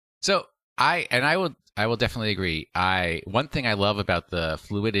 So I will definitely agree. One thing I love about the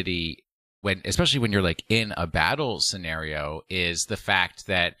fluidity especially when you're like in a battle scenario, is the fact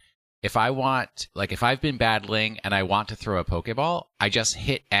that if I've been battling and I want to throw a Pokeball, I just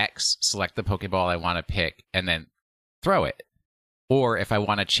hit X, select the Pokeball I want to pick, and then throw it. Or if I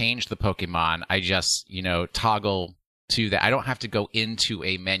want to change the Pokemon, I just, toggle to that. I don't have to go into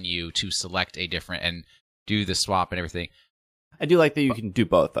a menu to select a different and do the swap and everything. I do like that you can do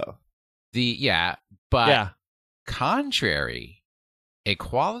both, though. Contrary, a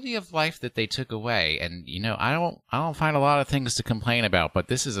quality of life that they took away, and I don't find a lot of things to complain about, but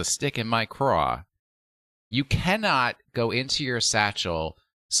this is a stick in my craw. You cannot go into your satchel,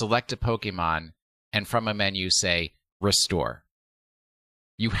 select a Pokemon, and from a menu say restore.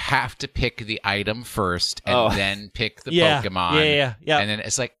 You have to pick the item first and then pick the Pokemon. Yeah. And then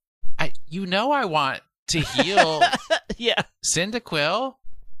it's like, I want to heal yeah. Cyndaquil.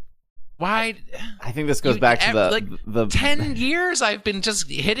 Why? I think this goes back to the 10 years I've been just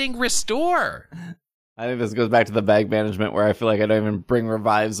hitting restore. I think this goes back to the bag management where I feel like I don't even bring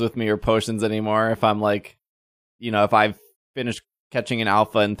revives with me or potions anymore. If I'm like, if I've finished catching an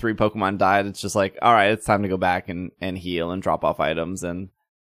alpha and 3 Pokemon died, it's just like, all right, it's time to go back and heal and drop off items and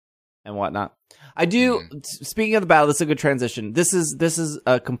whatnot. I do. Speaking of the battle, this is a good transition. This is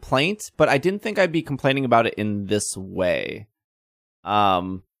a complaint, but I didn't think I'd be complaining about it in this way.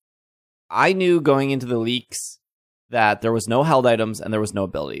 I knew going into the leaks that there was no held items and there was no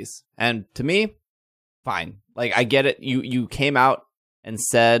abilities. And to me, fine. Like, I get it. You came out and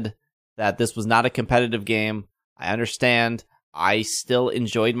said that this was not a competitive game. I understand. I still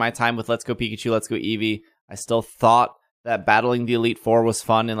enjoyed my time with Let's Go Pikachu, Let's Go Eevee. I still thought that battling the Elite Four was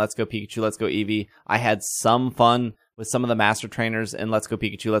fun in Let's Go Pikachu, Let's Go Eevee. I had some fun with some of the Master Trainers in Let's Go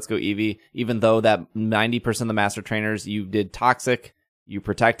Pikachu, Let's Go Eevee, even though that 90% of the Master Trainers, you did Toxic, you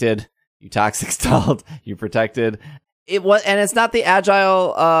protected, you Toxic stalled, you protected. It was, and it's not the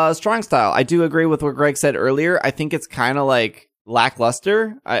agile strong style. I do agree with what Greg said earlier. I think it's kind of like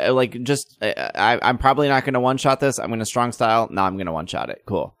lackluster. I'm probably not going to one-shot this. I'm going to strong style. No, I'm going to one-shot it.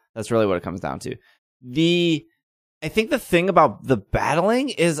 Cool. That's really what it comes down to. I think the thing about the battling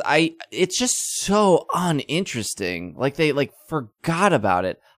is it's just so uninteresting. Like they forgot about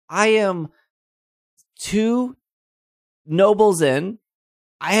it. I am 2 nobles in.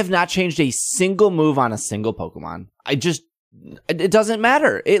 I have not changed a single move on a single Pokemon. It doesn't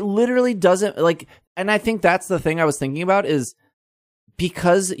matter. It literally doesn't, and I think that's the thing I was thinking about is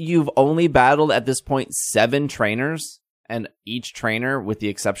because you've only battled at this point 7 trainers, and each trainer, with the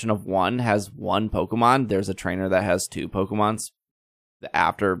exception of 1, has 1 Pokemon. There's a trainer that has 2 Pokemons.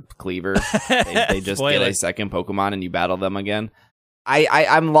 After Cleaver, they just get a second Pokemon and you battle them again.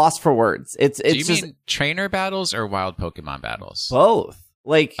 I'm lost for words. Do you mean trainer battles or wild Pokemon battles? Both.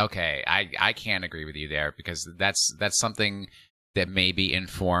 Okay, I can't agree with you there because that's something that may be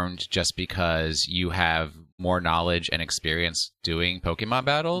informed just because you have more knowledge and experience doing Pokemon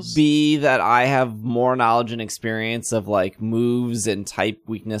battles. B, that I have more knowledge and experience of moves and type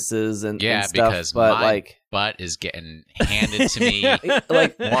weaknesses and stuff. Because my butt is getting handed to me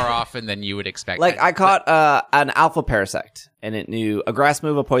more often than you would expect. I caught an Alpha Parasect and it knew a grass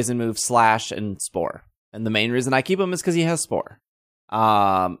move, a poison move, Slash, and Spore. And the main reason I keep him is because he has Spore.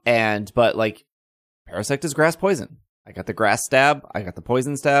 Parasect is grass poison. I got the grass stab. I got the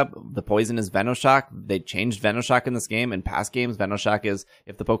poison stab. The poison is Venoshock. They changed Venoshock in this game. In past games, Venoshock is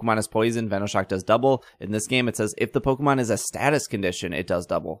if the Pokemon is poison, Venoshock does double. In this game, it says if the Pokemon is a status condition, it does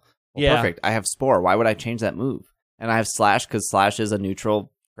double. Well, perfect. I have Spore. Why would I change that move? And I have Slash because Slash is a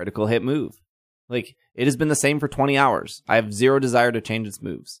neutral critical hit move. It has been the same for 20 hours. I have zero desire to change its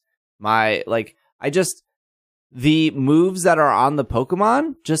moves. The moves that are on the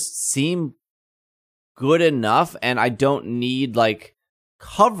Pokemon just seem good enough, and I don't need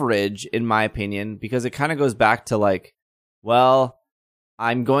coverage in my opinion because it kind of goes back to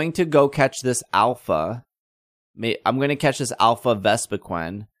I'm going to go catch this alpha. I'm going to catch this alpha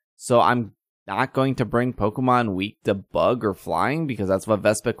Vespiquen, so I'm not going to bring Pokemon weak to bug or flying because that's what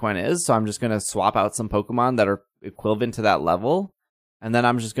Vespiquen is. So I'm just going to swap out some Pokemon that are equivalent to that level. And then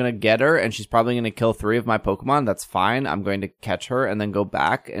I'm just going to get her, and she's probably going to kill 3 of my Pokemon. That's fine. I'm going to catch her and then go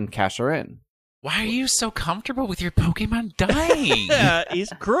back and cash her in. Why are you so comfortable with your Pokemon dying?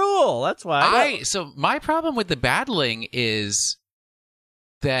 He's cruel. That's why. So my problem with the battling is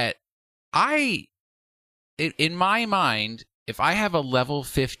that in my mind, if I have a level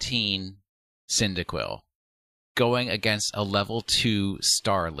 15 Cyndaquil going against a level 2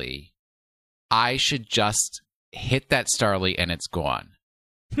 Starly, I should just hit that Starly and it's gone.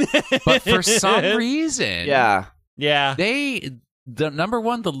 But for some reason, the number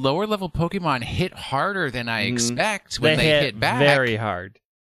one, the lower level Pokemon hit harder than I expect when they hit back. Very hard.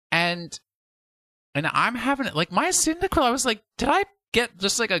 And I'm having it my Cyndaquil, I was like, did I get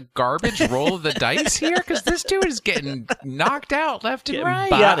just a garbage roll of the dice here? Because this dude is getting knocked out left and right.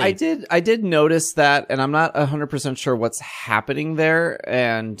 Body. Yeah, I did notice that, and I'm not 100% sure what's happening there,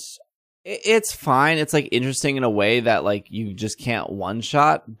 and it's fine. It's interesting in a way that you just can't one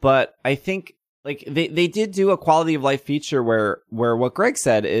shot, but I think they did do a quality of life feature where what Greg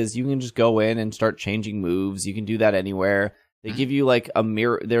said is you can just go in and start changing moves. You can do that anywhere. They give you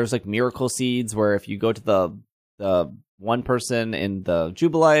there's miracle seeds where if you go to the one person in the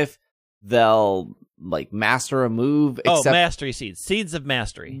Jubilife, they'll master a move. Mastery seeds of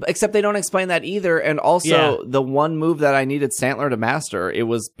mastery. Except they don't explain that either. And also the one move that I needed Stantler to master, it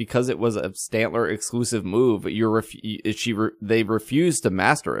was because it was a Stantler exclusive move. They refused to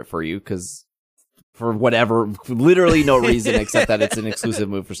master it for you because for literally no reason except that it's an exclusive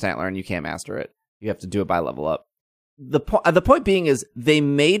move for Stantler and you can't master it. You have to do it by level up. The point being is they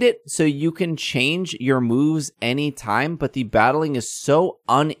made it so you can change your moves anytime, but the battling is so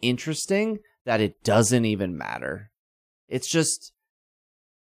uninteresting that it doesn't even matter. It's just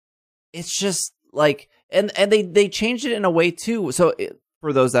like, and they changed it in a way too. So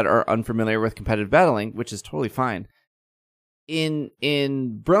for those that are unfamiliar with competitive battling, which is totally fine,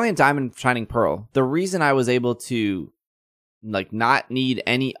 in Brilliant Diamond, Shining Pearl, the reason I was able to like not need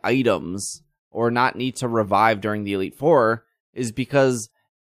any items or not need to revive during the Elite Four is because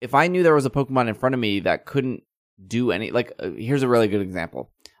if I knew there was a Pokemon in front of me that couldn't do any, like, here's a really good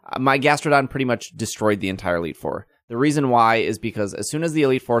example. My Gastrodon pretty much destroyed the entire Elite Four. The reason why is because as soon as the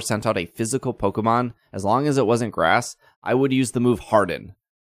Elite Four sent out a physical Pokemon, as long as it wasn't grass, I would use the move Harden.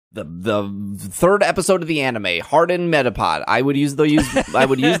 The third episode of the anime, Harden Metapod. I would use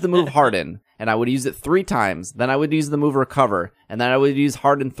the move Harden, and I would use it 3 times. Then I would use the move Recover, and then I would use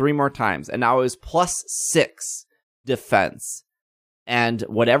Harden 3 more times. And now I was +6 defense. And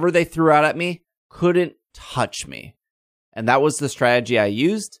whatever they threw out at me couldn't touch me. And that was the strategy I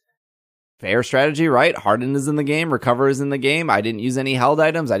used. Fair strategy, right? Harden is in the game. Recover is in the game. I didn't use any held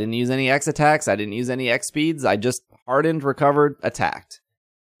items. I didn't use any X attacks. I didn't use any X speeds. I just hardened, recovered, attacked.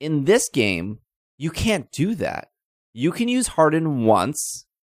 In this game, you can't do that. You can use Harden once,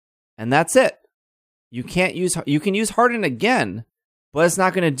 and that's it. You can use Harden again, but it's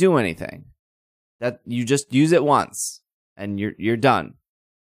not going to do anything. That you just use it once, and you're done.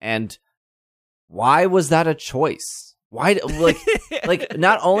 And why was that a choice? Why, like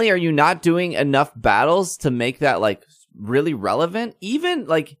not only are you not doing enough battles to make that like really relevant, even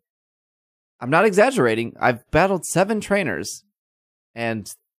like, I'm not exaggerating. I've battled 7 trainers,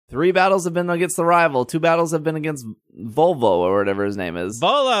 and 3 battles have been against the rival. 2 battles have been against Volvo or whatever his name is.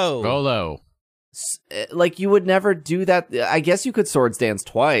 Volo. Like, you would never do that. I guess you could Swords Dance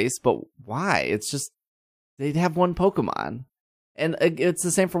twice, but why? It's just, they'd have 1 Pokemon. And it's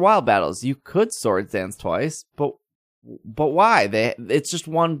the same for wild battles. You could Swords Dance twice, but why? It's just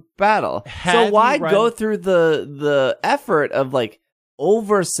 1 battle. So why go through the effort of like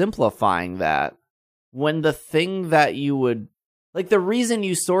oversimplifying that when the thing that you would, like, the reason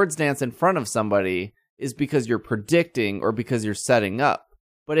you Swords Dance in front of somebody is because you're predicting or because you're setting up.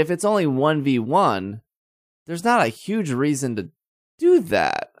 But if it's only 1v1, there's not a huge reason to do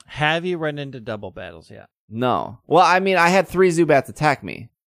that. Have you run into double battles yet? No. Well, I mean, I had 3 Zubats attack me.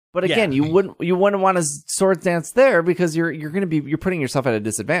 But again, you wouldn't want to Swords Dance there because you're putting yourself at a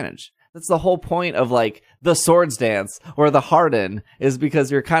disadvantage. That's the whole point of like the Swords Dance or the Harden, is because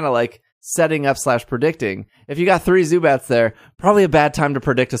you're kind of like setting up / predicting. If you got 3 Zubats there, probably a bad time to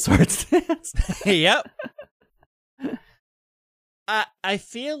predict a Swords Dance. Yep. I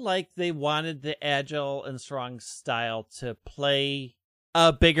feel like they wanted the agile and strong style to play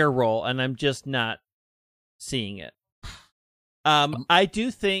a bigger role, and I'm just not seeing it. I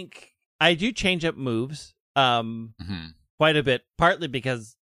do change up moves quite a bit, partly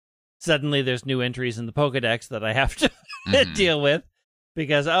because suddenly there's new entries in the Pokedex that I have to deal with.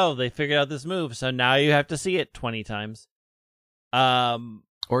 Because, they figured out this move, so now you have to see it 20 times.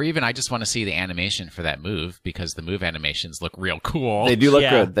 Or even I just want to see the animation for that move, because the move animations look real cool. They do look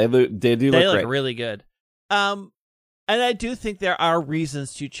good. They do look great. Really good. And I do think there are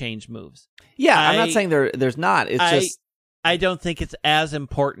reasons to change moves. Yeah, I'm not saying there's not. It's I don't think it's as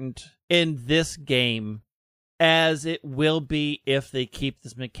important in this game as it will be if they keep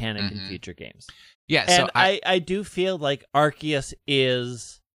this mechanic in future games. Yeah, and so I do feel like Arceus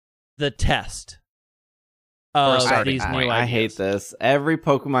is the test of these new ideas. I hate this. Every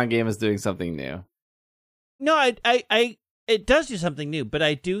Pokemon game is doing something new. No, it does do something new, but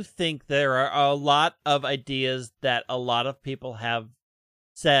I do think there are a lot of ideas that a lot of people have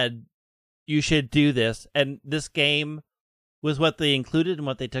said you should do this, and this game was what they included and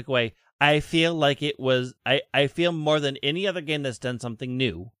what they took away. I feel like it was. I feel more than any other game that's done something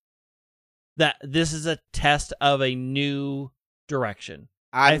new, that this is a test of a new direction.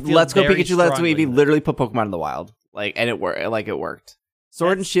 Let's Go Pikachu, Let's Go Eevee literally put Pokemon in the wild, and it worked.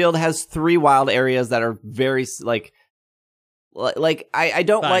 Sword and Shield has 3 wild areas that are very I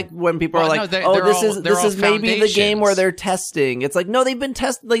don't like when people are like, this is maybe the game where they're testing. It's like, no, they've been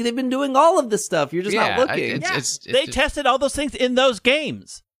they've been doing all of this stuff. You're just not looking. They tested all those things in those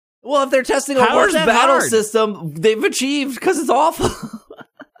games. Well, if they're testing a worse battle system, they've achieved because it's awful.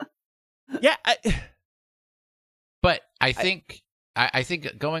 Yeah, but I think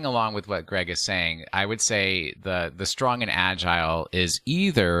going along with what Greg is saying, I would say the strong and agile is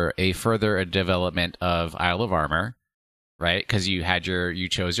either a further development of Isle of Armor, right? Because you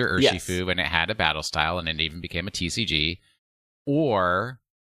chose your Urshifu and it had a battle style and it even became a TCG, or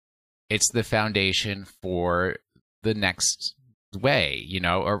it's the foundation for the next way,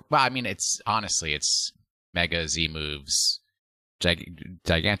 or well, I mean, it's Mega Z moves,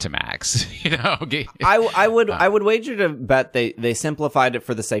 Gigantamax, I would wager to bet they simplified it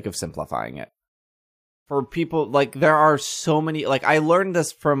for the sake of simplifying it. For people, like, there are so many, like, I learned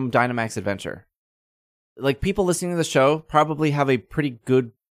this from Dynamax Adventure. Like, people listening to the show probably have a pretty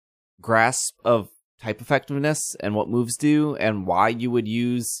good grasp of type effectiveness and what moves do and why you would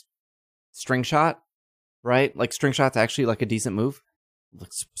use String Shot, right? Like, String Shot's actually, like, a decent move.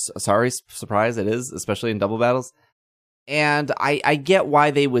 Surprise, it is, especially in double battles. And I get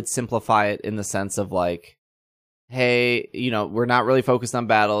why they would simplify it in the sense of, like, hey, we're not really focused on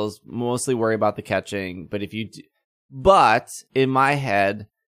battles, mostly worry about the catching. But but in my head,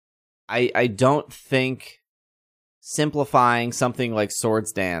 I don't think simplifying something like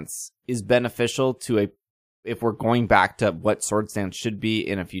Swords Dance is beneficial if we're going back to what Swords Dance should be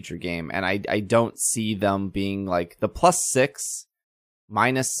in a future game. And I don't see them being like the +6,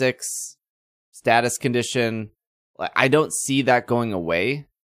 -6 status condition. I don't see that going away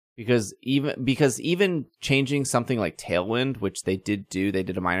because even changing something like Tailwind, which they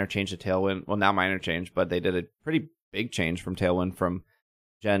did a minor change to Tailwind. Well, not minor change, but they did a pretty big change from Tailwind from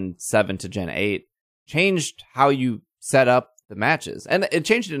Gen 7 to Gen 8, changed how you set up the matches. And it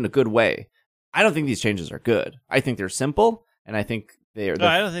changed it in a good way. I don't think these changes are good. I think they're simple, and I think they are. No,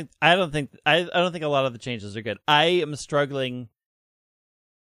 I don't think a lot of the changes are good. I am struggling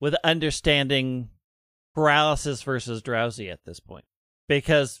with understanding paralysis versus drowsy at this point,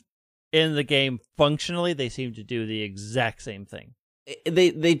 because in the game, functionally, they seem to do the exact same thing.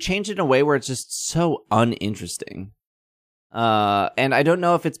 They change it in a way where it's just so uninteresting. And I don't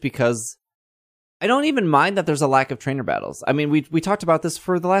know if it's because I don't even mind that there's a lack of trainer battles. I mean, we talked about this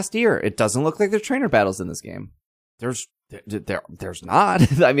for the last year. It doesn't look like there's trainer battles in this game. There's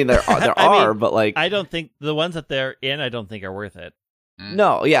not. I mean, there are, but like, I don't think the ones that they're in, I don't think are worth it.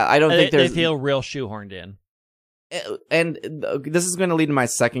 No, yeah, I don't think they feel real shoehorned in. And this is going to lead to my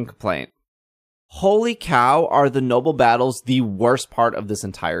second complaint. Holy cow, are the noble battles the worst part of this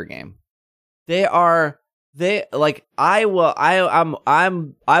entire game? I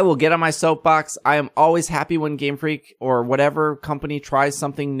will get on my soapbox. I am always happy when Game Freak or whatever company tries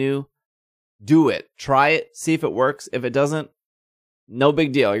something new. Do it. Try it. See if it works. If it doesn't, no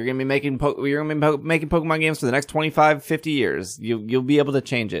big deal. You're going to be making Pokemon games for the next 25, 50 years. You'll be able to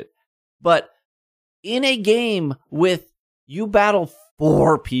change it. But in a game with you battle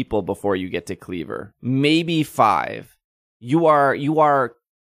 4 people before you get to Cleaver, maybe 5. You are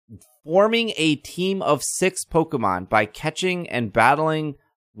forming a team of 6 Pokemon by catching and battling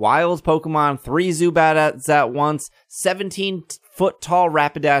wild Pokemon, 3 Zubats at once, 17-foot-tall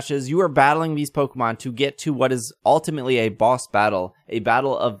Rapidashes. You are battling these Pokemon to get to what is ultimately a boss battle, a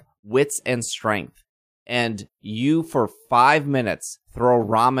battle of wits and strength. And you, for 5 minutes, throw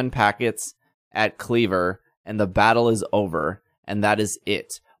ramen packets at Cleaver, and the battle is over, and that is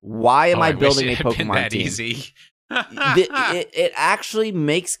it. Why am I building a Pokemon team? Easy. It actually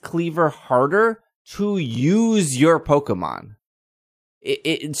makes Cleaver harder to use your Pokemon.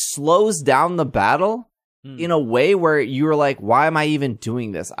 It slows down the battle in a way where you're like, why am I even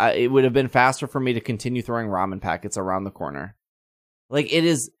doing this? It would have been faster for me to continue throwing ramen packets around the corner. Like, it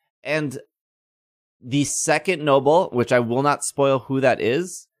is. And the second noble, which I will not spoil who that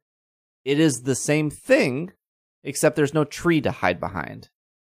is, it is the same thing, except there's no tree to hide behind.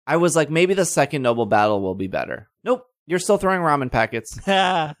 I was like, maybe the second noble battle will be better. Nope, you're still throwing ramen packets.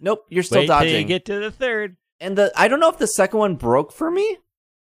 Nope, you're still dodging. Wait till you get to the third. And I don't know if the second one broke for me,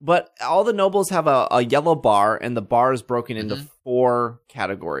 but all the nobles have a yellow bar, and the bar is broken into 4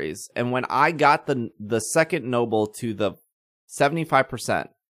 categories. And when I got the second noble to the 75%,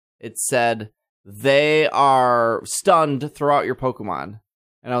 it said they are stunned throughout your Pokemon.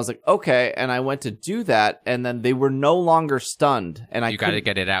 And I was like, okay. And I went to do that, and then they were no longer stunned. And you got to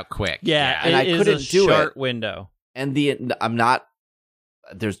get it out quick. Yeah, and I couldn't do it. Short window. And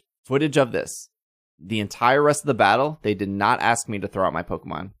there's footage of this. The entire rest of the battle, they did not ask me to throw out my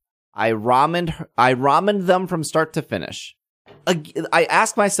Pokemon. I ramened them from start to finish. I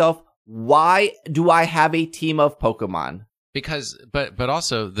asked myself, why do I have a team of Pokemon? Because, but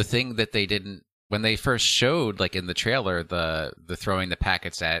also the thing that they didn't, when they first showed, like in the trailer, the throwing the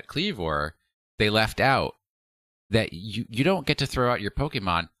packets at Cleavor, they left out that you don't get to throw out your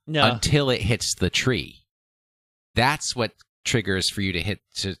Pokemon until it hits the tree. That's what triggers for you to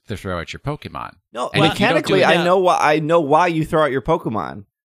throw out your Pokemon. No, and mechanically, I know why you throw out your Pokemon.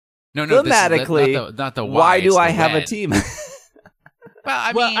 No, thematically, not the why do I the have when. a team?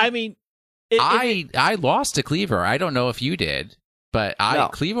 I mean, I lost to Cleaver. I don't know if you did, but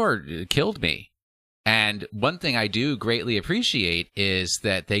Cleaver killed me. And one thing I do greatly appreciate is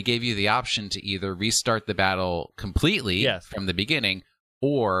that they gave you the option to either restart the battle completely from the beginning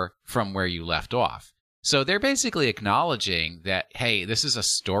or from where you left off. So they're basically acknowledging that, hey, this is a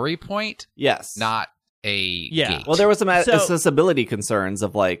story point, not a gate. Well, there was some accessibility concerns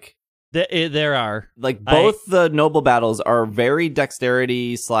of like... There are. Like, both the noble battles are very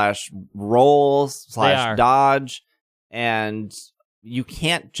dexterity / roll / dodge, and you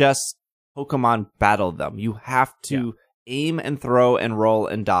can't just Pokemon battle them. You have to aim and throw and roll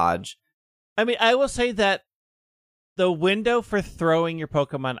and dodge. I mean, I will say that the window for throwing your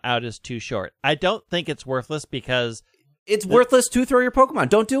Pokemon out is too short. I don't think it's worthless because... It's worthless to throw your Pokemon.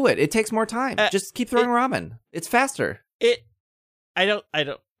 Don't do it. It takes more time. Just keep throwing ramen. It's faster.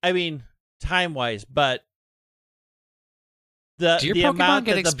 I mean, time-wise, but do your Pokemon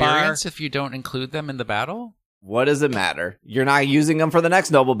get experience if you don't include them in the battle? What does it matter? You're not using them for the next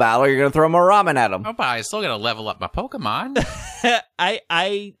noble battle. You're going to throw more ramen at them. Oh, but I still got to level up my Pokemon.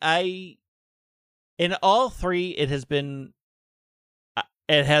 In all three, it has been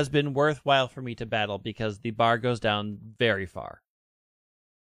worthwhile for me to battle because the bar goes down very far.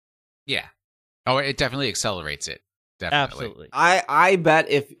 Yeah. Oh, it definitely accelerates it. Definitely. Absolutely. I bet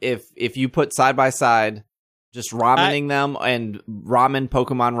if you put side by side, just ramening them and ramen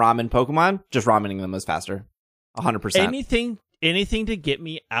Pokemon, just ramening them is faster. 100%. Anything to get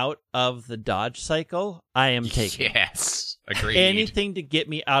me out of the dodge cycle, I am taking. Yes, agreed. Anything to get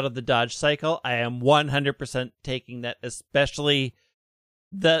me out of the dodge cycle, I am 100% taking that. Especially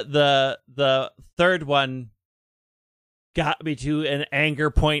the third one got me to an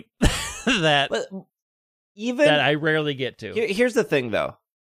anger point that I rarely get to. Here's the thing, though.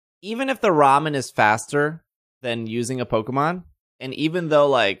 Even if the ramen is faster than using a Pokemon, and even though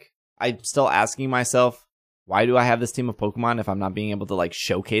like I'm still asking myself, why do I have this team of Pokemon if I'm not being able to like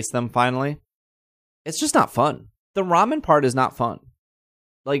showcase them finally? It's just not fun. The ramen part is not fun.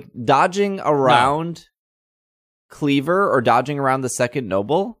 Like dodging around Cleaver or dodging around the second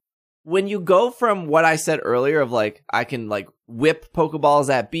noble. When you go from what I said earlier of like, I can like whip Pokeballs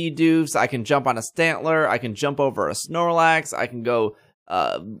at Bidoofs, I can jump on a Stantler, I can jump over a Snorlax, I can go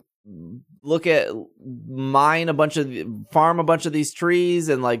farm a bunch of these trees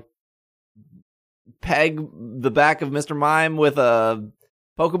and like peg the back of Mr. Mime with a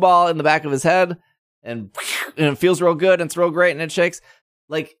Pokeball in the back of his head and it feels real good and it's real great and it shakes.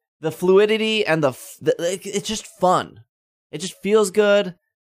 Like the fluidity and it's just fun. It just feels good,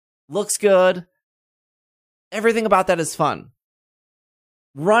 looks good. Everything about that is fun.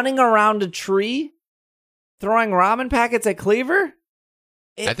 Running around a tree, throwing ramen packets at Cleaver?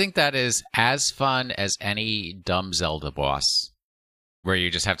 I think that is as fun as any dumb Zelda boss where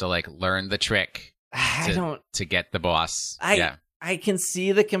you just have to like learn the trick to get the boss. I can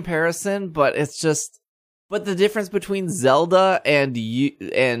see the comparison, but it's just... But the difference between Zelda and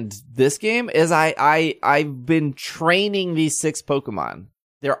this game is I've been training these 6 Pokemon.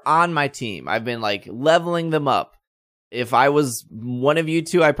 They're on my team. I've been like leveling them up. If I was one of you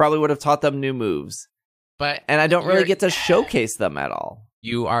two, I probably would have taught them new moves. And I don't really get to showcase them at all.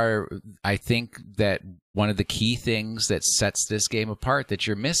 I think that one of the key things that sets this game apart that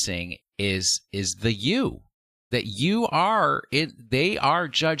you're missing is the you. That you are they are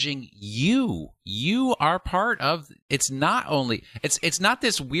judging you. You are part of it's not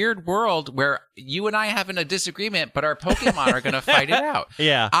this weird world where you and I having a disagreement, but our Pokemon are gonna fight it out.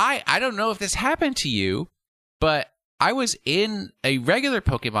 Yeah. I don't know if this happened to you, but I was in a regular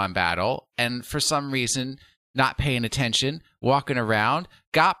Pokemon battle and for some reason not paying attention, walking around,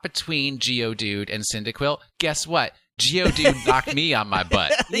 got between Geodude and Cyndaquil. Guess what? Geodude knocked me on my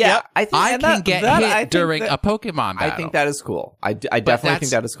butt. Yeah, I can get hit during a Pokemon battle. I think that is cool. I definitely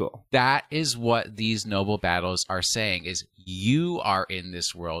think that is cool. That is what these noble battles are saying, is you are in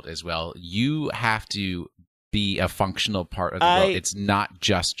this world as well. You have to be a functional part of the world. It's not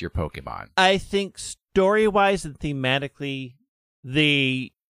just your Pokemon. I think story-wise and thematically,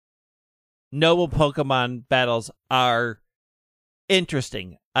 the noble Pokemon battles are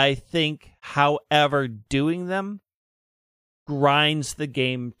interesting. I think, however, doing them grinds the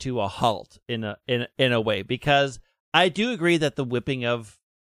game to a halt in a way, because I do agree that the whipping of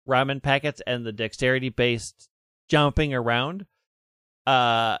ramen packets and the dexterity-based jumping around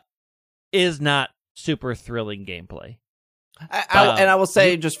is not super thrilling gameplay. I will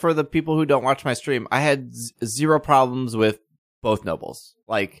say, just for the people who don't watch my stream, I had zero problems with both nobles.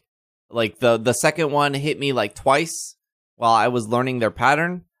 Like the second one hit me like twice while I was learning their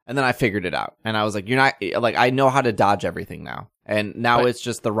pattern, And then I figured it out. And I was like, you're not, like, I know how to dodge everything now. And now it's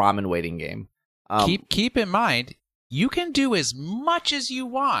just the ramen waiting game. Keep in mind, you can do as much as you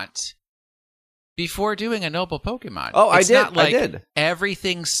want before doing a noble Pokemon. Oh, it's not like I did.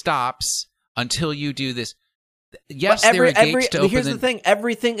 Everything stops until you do this. Yes, but there are gates to open. Here's the thing.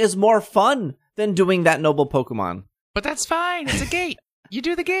 Everything is more fun than doing that noble Pokemon. But that's fine. It's a gate. You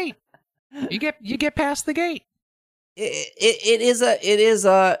do the gate. You get past the gate. It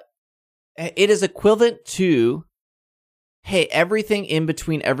is equivalent to, hey, everything in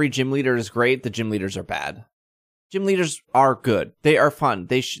between every gym leader is great. The gym leaders are bad. Gym leaders are good. They are fun.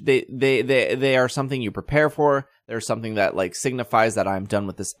 They are something you prepare for. They're something that like signifies that I'm done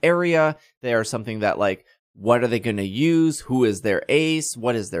with this area. They are something that like, what are they going to use? Who is their ace?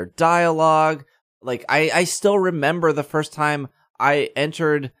 What is their dialogue? Like, I still remember the first time I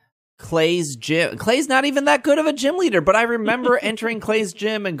entered Clay's gym. Clay's not even that good of a gym leader, but I remember entering Clay's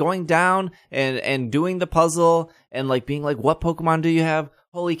gym and going down and doing the puzzle and like being like, what Pokemon do you have?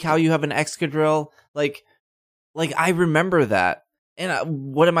 Holy cow, you have an Excadrill. Like I remember that.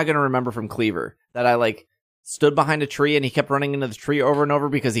 And what am I going to remember from Cleaver? That I like stood behind a tree and he kept running into the tree over and over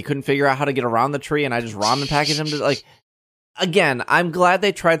because he couldn't figure out how to get around the tree, and I just ramen packaged him to like. Again, I'm glad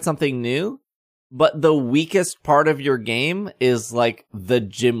they tried something new, but the weakest part of your game is like the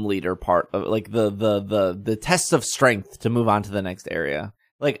gym leader part of like the tests of strength to move on to the next area.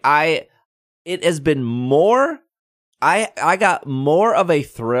 Like it has been more. I got more of a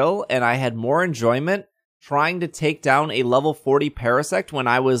thrill and I had more enjoyment trying to take down a level 40 Parasect when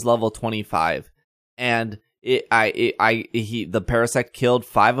I was level 25, and the Parasect killed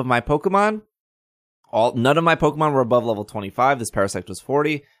 5 of my Pokemon. None of my Pokemon were above level 25. This Parasect was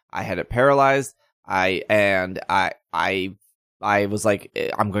 40. I had it paralyzed. I was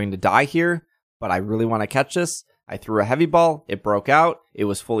like, I'm going to die here, but I really want to catch this. I threw a heavy ball. It broke out. It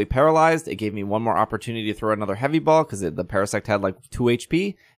was fully paralyzed. It gave me one more opportunity to throw another heavy ball because the Parasect had like 2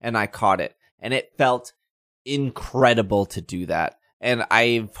 HP, and I caught it. And it felt incredible to do that. And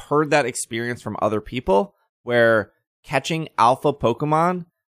I've heard that experience from other people where catching alpha Pokemon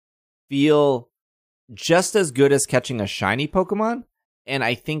feel just as good as catching a shiny Pokemon. And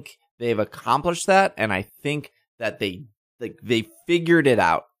I think they've accomplished that. And I think that they figured it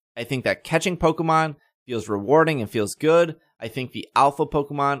out. I think that catching Pokemon feels rewarding and feels good. I think the alpha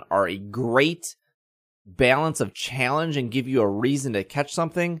Pokemon are a great balance of challenge and give you a reason to catch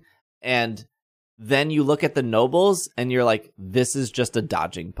something. And then you look at the nobles and you're like, this is just a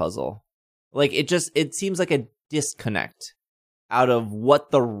dodging puzzle. Like it seems like a disconnect out of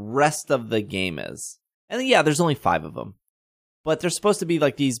what the rest of the game is. And yeah, there's only 5 of them, but they're supposed to be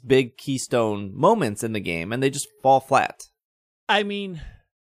like these big keystone moments in the game, and they just fall flat. I mean,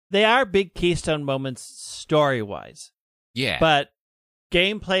 they are big keystone moments story-wise. Yeah. But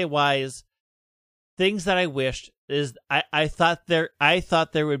gameplay-wise, things that I wished is I thought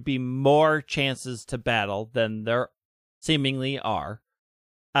there would be more chances to battle than there seemingly are.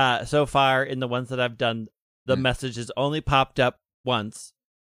 So far in the ones that I've done, the message has only popped up once,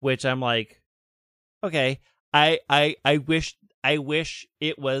 which I'm like, okay. I wish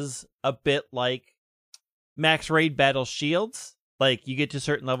it was a bit like Max Raid Battle Shields. Like you get to a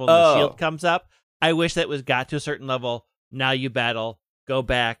certain level and the shield comes up. I wish that was got to a certain level. Now you battle, go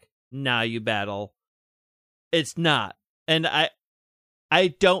back. Now you battle. It's not. And I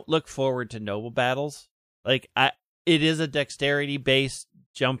don't look forward to noble battles. Like it is a dexterity based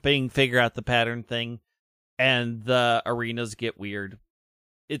jumping, figure out the pattern thing, and the arenas get weird.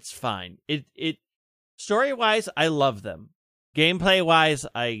 It's fine. It story wise, I love them. Gameplay wise,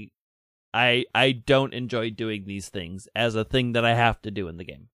 I don't enjoy doing these things as a thing that I have to do in the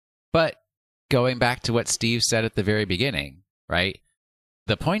game. But going back to what Steve said at the very beginning, right?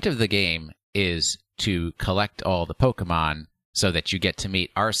 The point of the game is to collect all the Pokemon so that you get to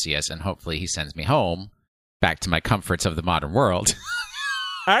meet Arceus, and hopefully he sends me home, back to my comforts of the modern world.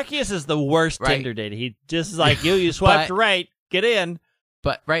 Arceus is the worst Tinder date. He just is like, you swiped right, get in.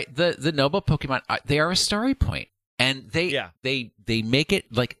 But, right, the noble Pokemon, they are a story point. And they make it,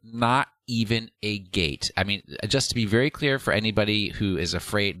 like, not even a gate. I mean, just to be very clear for anybody who is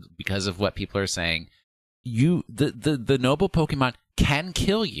afraid because of what people are saying, the noble Pokemon can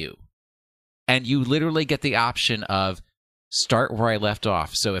kill you. And you literally get the option of start where I left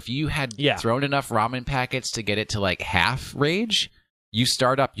off. So if you had thrown enough ramen packets to get it to, like, half rage, you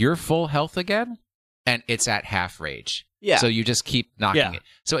start up your full health again, and it's at half rage. Yeah. So you just keep knocking it.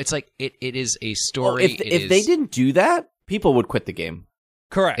 So it's like it is a story. Well, if they didn't do that, people would quit the game.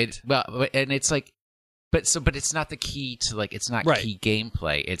 Correct. And it's like, but it's not the key to, like, it's not key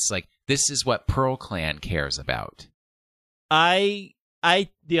gameplay. It's like, this is what Pearl Clan cares about. I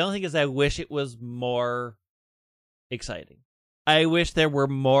The only thing is I wish it was more exciting. I wish there were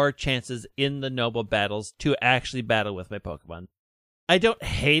more chances in the noble battles to actually battle with my Pokemon. I don't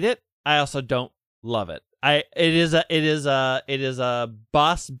hate it. I also don't love it. It is a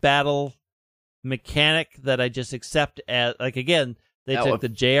boss battle mechanic that I just accept as, like, again, they took the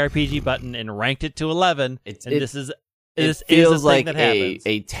JRPG button and ranked it to 11. This feels like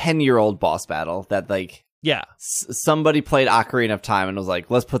a 10-year-old boss battle that, like, yeah, somebody played Ocarina of Time and was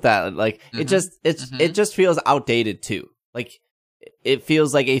like, let's put that, like, it just feels outdated too. Like, it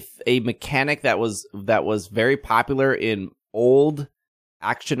feels like a mechanic that was very popular in old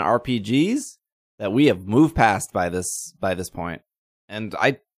action RPGs that we have moved past by this point. And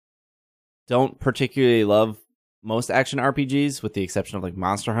I don't particularly love most action RPGs, with the exception of, like,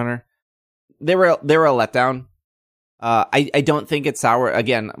 Monster Hunter. They were a letdown. I don't think it's sour.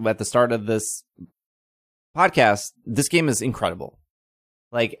 Again, at the start of this podcast, this game is incredible.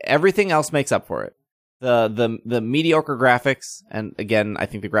 Like, everything else makes up for it. The mediocre graphics, and again, I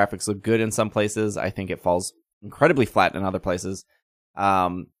think the graphics look good in some places. I think it falls incredibly flat in other places.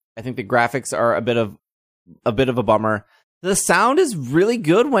 I think the graphics are a bit of a bummer. The sound is really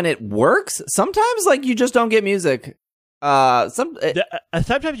good when it works. Sometimes, like, you just don't get music. Sometimes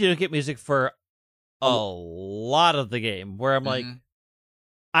you don't get music for a lot of the game, where I'm like,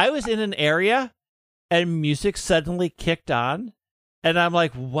 I was in an area and music suddenly kicked on, and I'm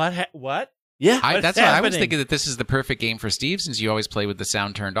like, what? Yeah, that's why I was thinking that this is the perfect game for Steve, since you always play with the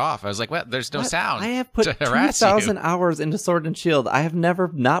sound turned off. I was like, well, there's no sound. I have put 2,000 hours into Sword and Shield. I have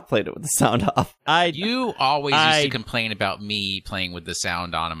never not played it with the sound off. You always used to complain about me playing with the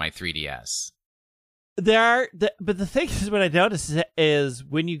sound on my 3DS. But the thing is, what I notice is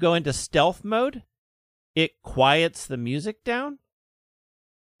when you go into stealth mode, it quiets the music down,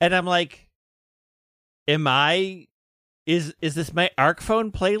 and I'm like, Is this my Arc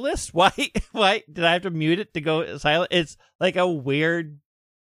phone playlist? Why did I have to mute it to go silent? It's like a weird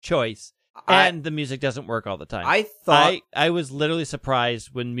choice, and the music doesn't work all the time. I thought I was literally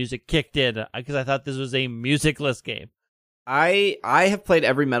surprised when music kicked in, because I thought this was a musicless game. I have played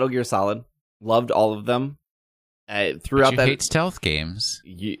every Metal Gear Solid, loved all of them. Throughout but you hate stealth games.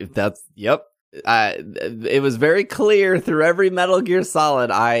 Yep. It was very clear through every Metal Gear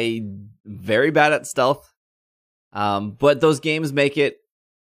Solid. I'm very bad at stealth. But those games make it,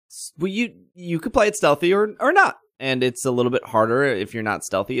 well, you could play it stealthy or not, and it's a little bit harder if you're not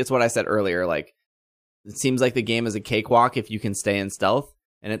stealthy. It's what I said earlier. Like, it seems like the game is a cakewalk if you can stay in stealth,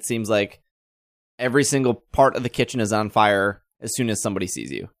 and it seems like every single part of the kitchen is on fire as soon as somebody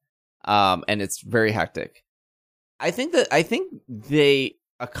sees you, and it's very hectic. I think they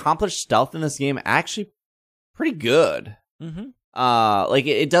accomplished stealth in this game actually pretty good. Like,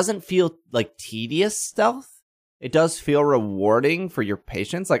 it doesn't feel like tedious stealth. It does feel rewarding for your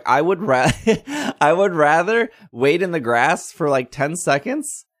patience. Like, I would rather wait in the grass for like 10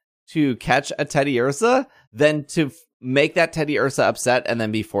 seconds to catch a Teddy Ursa than to make that Teddy Ursa upset and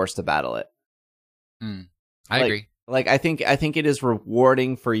then be forced to battle it. I agree. Like, I think it is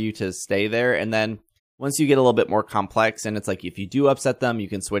rewarding for you to stay there, and then once you get a little bit more complex, and it's like, if you do upset them, you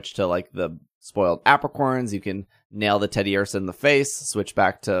can switch to, like, the spoiled apricorns, you can nail the Teddy Ursa in the face, switch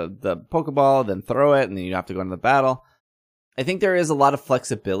back to the Pokeball, then throw it, and then you have to go into the battle. I think there is a lot of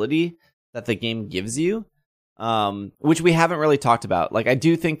flexibility that the game gives you, which we haven't really talked about. Like, I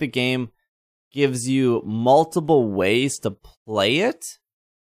do think the game gives you multiple ways to play it,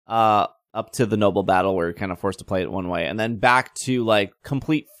 up to the noble battle where you're kind of forced to play it one way, and then back to, like,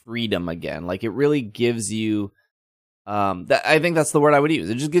 complete freedom again. Like, it really gives you, I think that's the word I would use.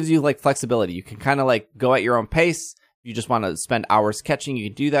 It just gives you, like, flexibility. You can kind of, like, go at your own pace. If you just want to spend hours catching, you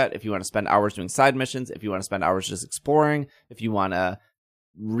can do that. If you want to spend hours doing side missions, if you want to spend hours just exploring, if you want to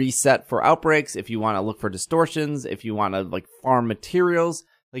reset for outbreaks, if you want to look for distortions, if you want to, like, farm materials,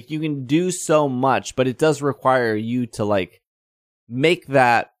 like, you can do so much, but it does require you to, like, make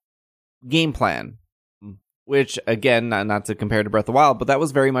that game plan, which, again, not to compare to Breath of the Wild, but that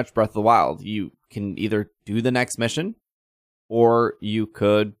was very much Breath of the Wild. You can either do the next mission, or you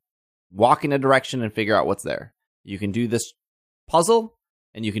could walk in a direction and figure out what's there. You can do this puzzle,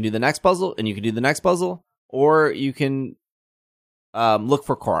 and you can do the next puzzle, and you can do the next puzzle, or you can look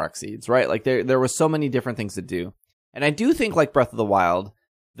for Korok seeds, right? Like, there were so many different things to do. And I do think, like Breath of the Wild,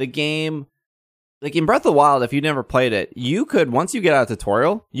 the game, like, in Breath of the Wild, if you never played it, you could, once you get out of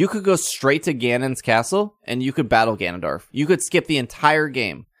tutorial, you could go straight to Ganon's castle, and you could battle Ganondorf. You could skip the entire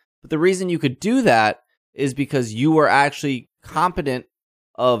game. But the reason you could do that is because you were actually competent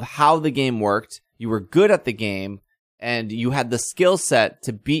of how the game worked, you were good at the game, and you had the skill set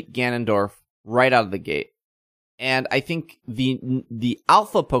to beat Ganondorf right out of the gate. And I think the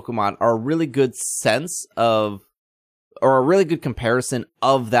alpha Pokemon are a really good sense of, or a really good comparison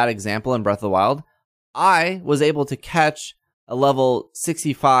of that example in Breath of the Wild. I was able to catch a level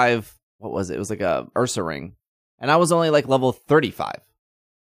 65, what was it? It was like a Ursa ring. And I was only like level 35.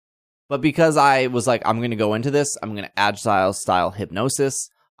 But because I was like, I'm going to go into this, I'm going to Agile style hypnosis.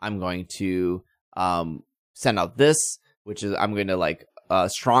 I'm going to send out this, which is, I'm going to like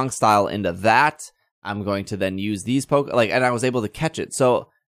strong style into that. I'm going to then use these and I was able to catch it. So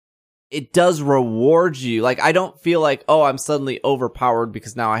it does reward you. Like, I don't feel like, oh, I'm suddenly overpowered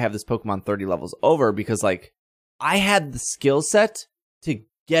because now I have this Pokemon 30 levels over, because like I had the skill set to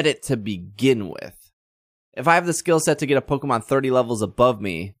get it to begin with. If I have the skill set to get a Pokemon 30 levels above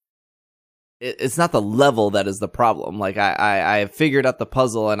me, it's not the level that is the problem. Like I have figured out the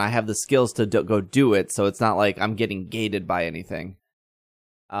puzzle and I have the skills to go do it. So it's not like I'm getting gated by anything.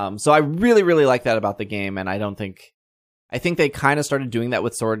 So I really, really like that about the game, and I think they kind of started doing that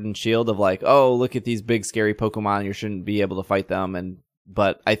with Sword and Shield of like, oh, look at these big scary Pokemon, you shouldn't be able to fight them,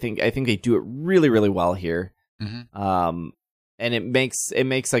 but I think they do it really, really well here. Mm-hmm. And it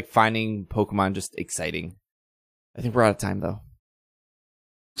makes like finding Pokemon just exciting. I think we're out of time though.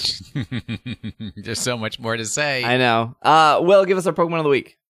 There's so much more to say. I know. Will, give us our Pokemon of the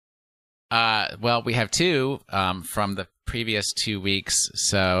week. Well, we have two from the previous 2 weeks.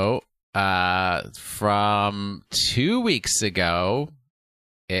 So from 2 weeks ago,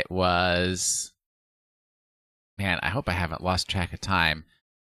 it was... Man, I hope I haven't lost track of time.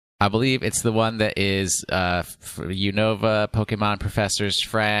 I believe it's the one that is Unova, Pokemon Professor's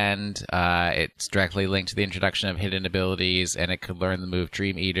Friend. It's directly linked to the introduction of hidden abilities, and it could learn the move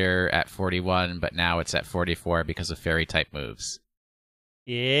Dream Eater at 41, but now it's at 44 because of Fairy-type moves.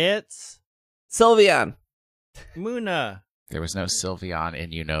 It's Sylveon. Munna. There was no Sylveon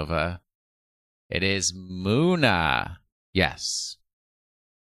in Unova. It is Munna. Yes.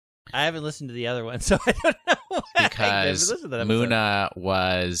 I haven't listened to the other one, so I don't know. Because Munna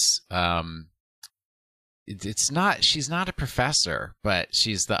was... she's not a professor, but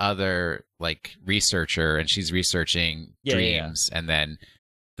she's the other like researcher, and she's researching dreams, and then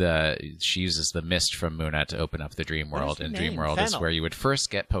she uses the mist from Munna to open up the dream world, and dream world is where you would first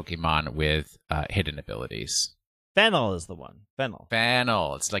get Pokemon with hidden abilities. Fennel is the one.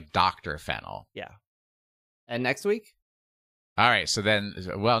 Fennel. It's like Dr. Fennel. Yeah. And next week? All right, so then,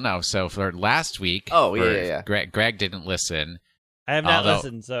 well, no, so for last week, yeah. Greg didn't listen. I have not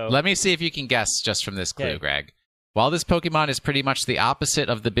listened, so... Let me see if you can guess just from this clue, okay. Greg. While this Pokemon is pretty much the opposite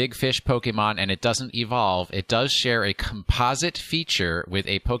of the big fish Pokemon and it doesn't evolve, it does share a composite feature with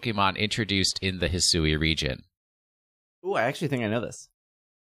a Pokemon introduced in the Hisui region. Ooh, I actually think I know this.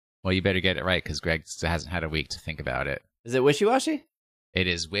 Well, you better get it right, because Greg hasn't had a week to think about it. Is it Wishy-Washy? It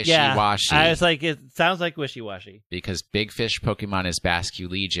is Wishy-Washy. I was like, it sounds like Wishy-Washy. Because Big Fish Pokemon is Basque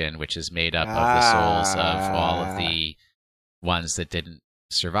Legion, which is made up of the souls of all of the ones that didn't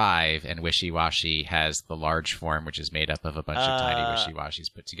survive, and Wishy-Washy has the large form, which is made up of a bunch of tiny Wishy-Washys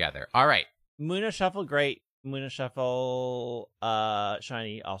put together. All right. Munna Shuffle, great. Munna Shuffle,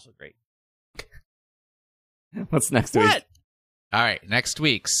 Shiny, also great. What's next week? All right, next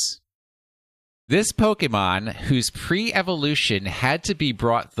week's. This Pokemon, whose pre-evolution had to be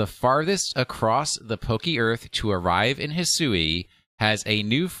brought the farthest across the Poke-Earth to arrive in Hisui, has a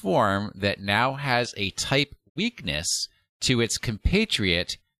new form that now has a type weakness to its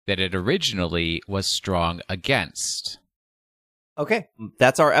compatriot that it originally was strong against. Okay,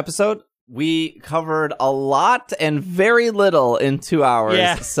 that's our episode. We covered a lot and very little in 2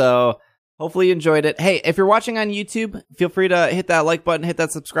 hours, so hopefully you enjoyed it. Hey, if you're watching on YouTube, feel free to hit that like button, hit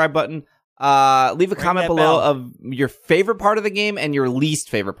that subscribe button. Leave a comment below of your favorite part of the game and your least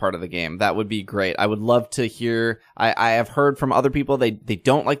favorite part of the game. That would be great. I would love to hear. I have heard from other people they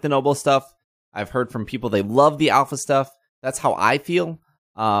don't like the noble stuff. I've heard from people they love the alpha stuff. That's how I feel.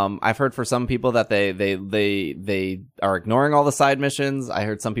 I've heard for some people that they are ignoring all the side missions. I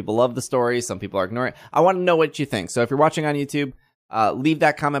heard some people love the story. Some people are ignoring it. I want to know what you think. So if you're watching on YouTube, leave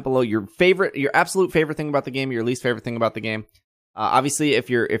that comment below. Your absolute favorite thing about the game, your least favorite thing about the game. Obviously, if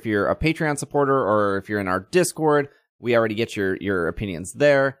you're a Patreon supporter or if you're in our Discord, we already get your opinions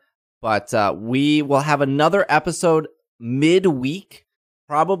there. But we will have another episode midweek,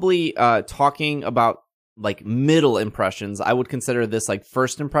 probably talking about like middle impressions. I would consider this like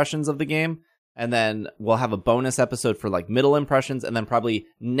first impressions of the game, and then we'll have a bonus episode for like middle impressions, and then probably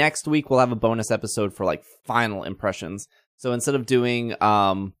next week we'll have a bonus episode for like final impressions. So instead of doing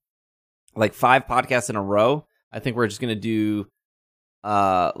like 5 podcasts in a row, I think we're just gonna do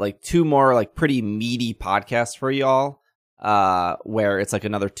like 2 more like pretty meaty podcasts for y'all. where it's like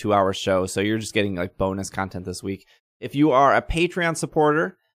another 2-hour show. So you're just getting like bonus content this week. If you are a Patreon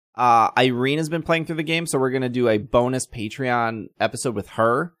supporter, Irene has been playing through the game, so we're going to do a bonus Patreon episode with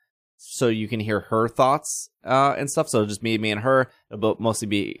her, so you can hear her thoughts and stuff. So just me and her. It'll mostly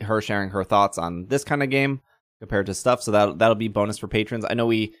be her sharing her thoughts on this kind of game compared to stuff. So that'll be bonus for patrons. I know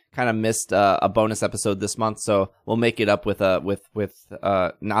we kind of missed a bonus episode this month, so we'll make it up with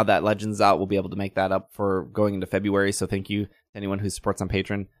now that Legends out, we'll be able to make that up for going into February. So thank you to anyone who supports on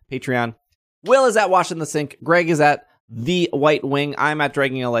Patreon. Will is at Washing the Sink. Greg is at The White Wing. I'm at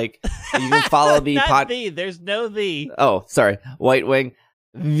Dragging a Lake. You can follow the Not the. There's no the. Oh, sorry. White Wing.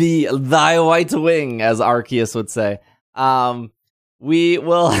 Thy White Wing, as Arceus would say. We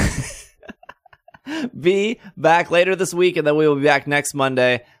will be back later this week, and then we will be back next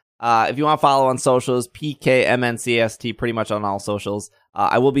Monday. If you want to follow on socials, PKMNCST, pretty much on all socials.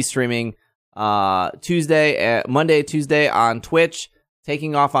 I will be streaming Monday, Tuesday on Twitch,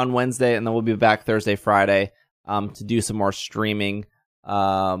 taking off on Wednesday, and then we'll be back Thursday, Friday to do some more streaming.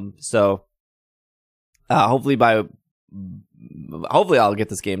 So hopefully I'll get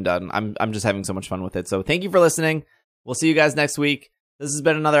this game done. I'm just having so much fun with it. So thank you for listening. We'll see you guys next week. This has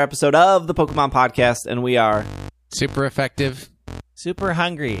been another episode of the Pokemon Podcast, and we are super effective, super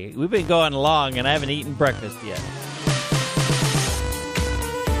hungry. We've been going long, and I haven't eaten breakfast yet.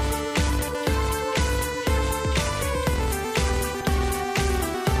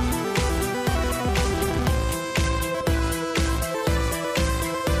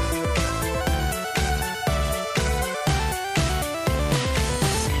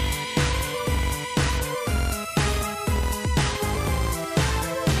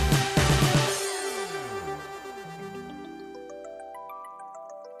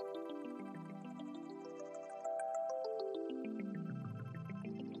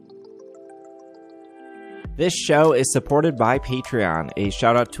 This show is supported by Patreon. A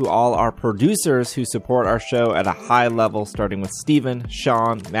shout out to all our producers who support our show at a high level, starting with Steven,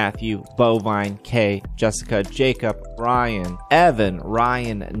 Sean, Matthew, Bovine, Kay, Jessica, Jacob, Ryan, Evan,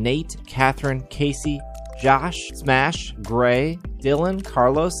 Ryan, Nate, Catherine, Casey, Josh, Smash, Gray, Dylan,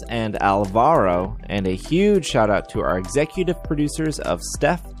 Carlos, and Alvaro. And a huge shout out to our executive producers of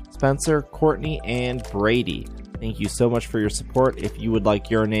Steph, Spencer, Courtney, and Brady. Thank you so much for your support. If you would like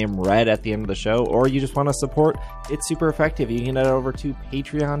your name read at the end of the show, or you just want to support, it's super effective. You can head over to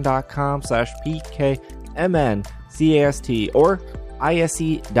patreon.com/PKMNCAST or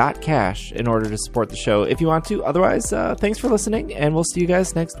ise.cash in order to support the show if you want to. Otherwise, thanks for listening, and we'll see you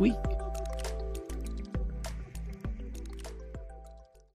guys next week.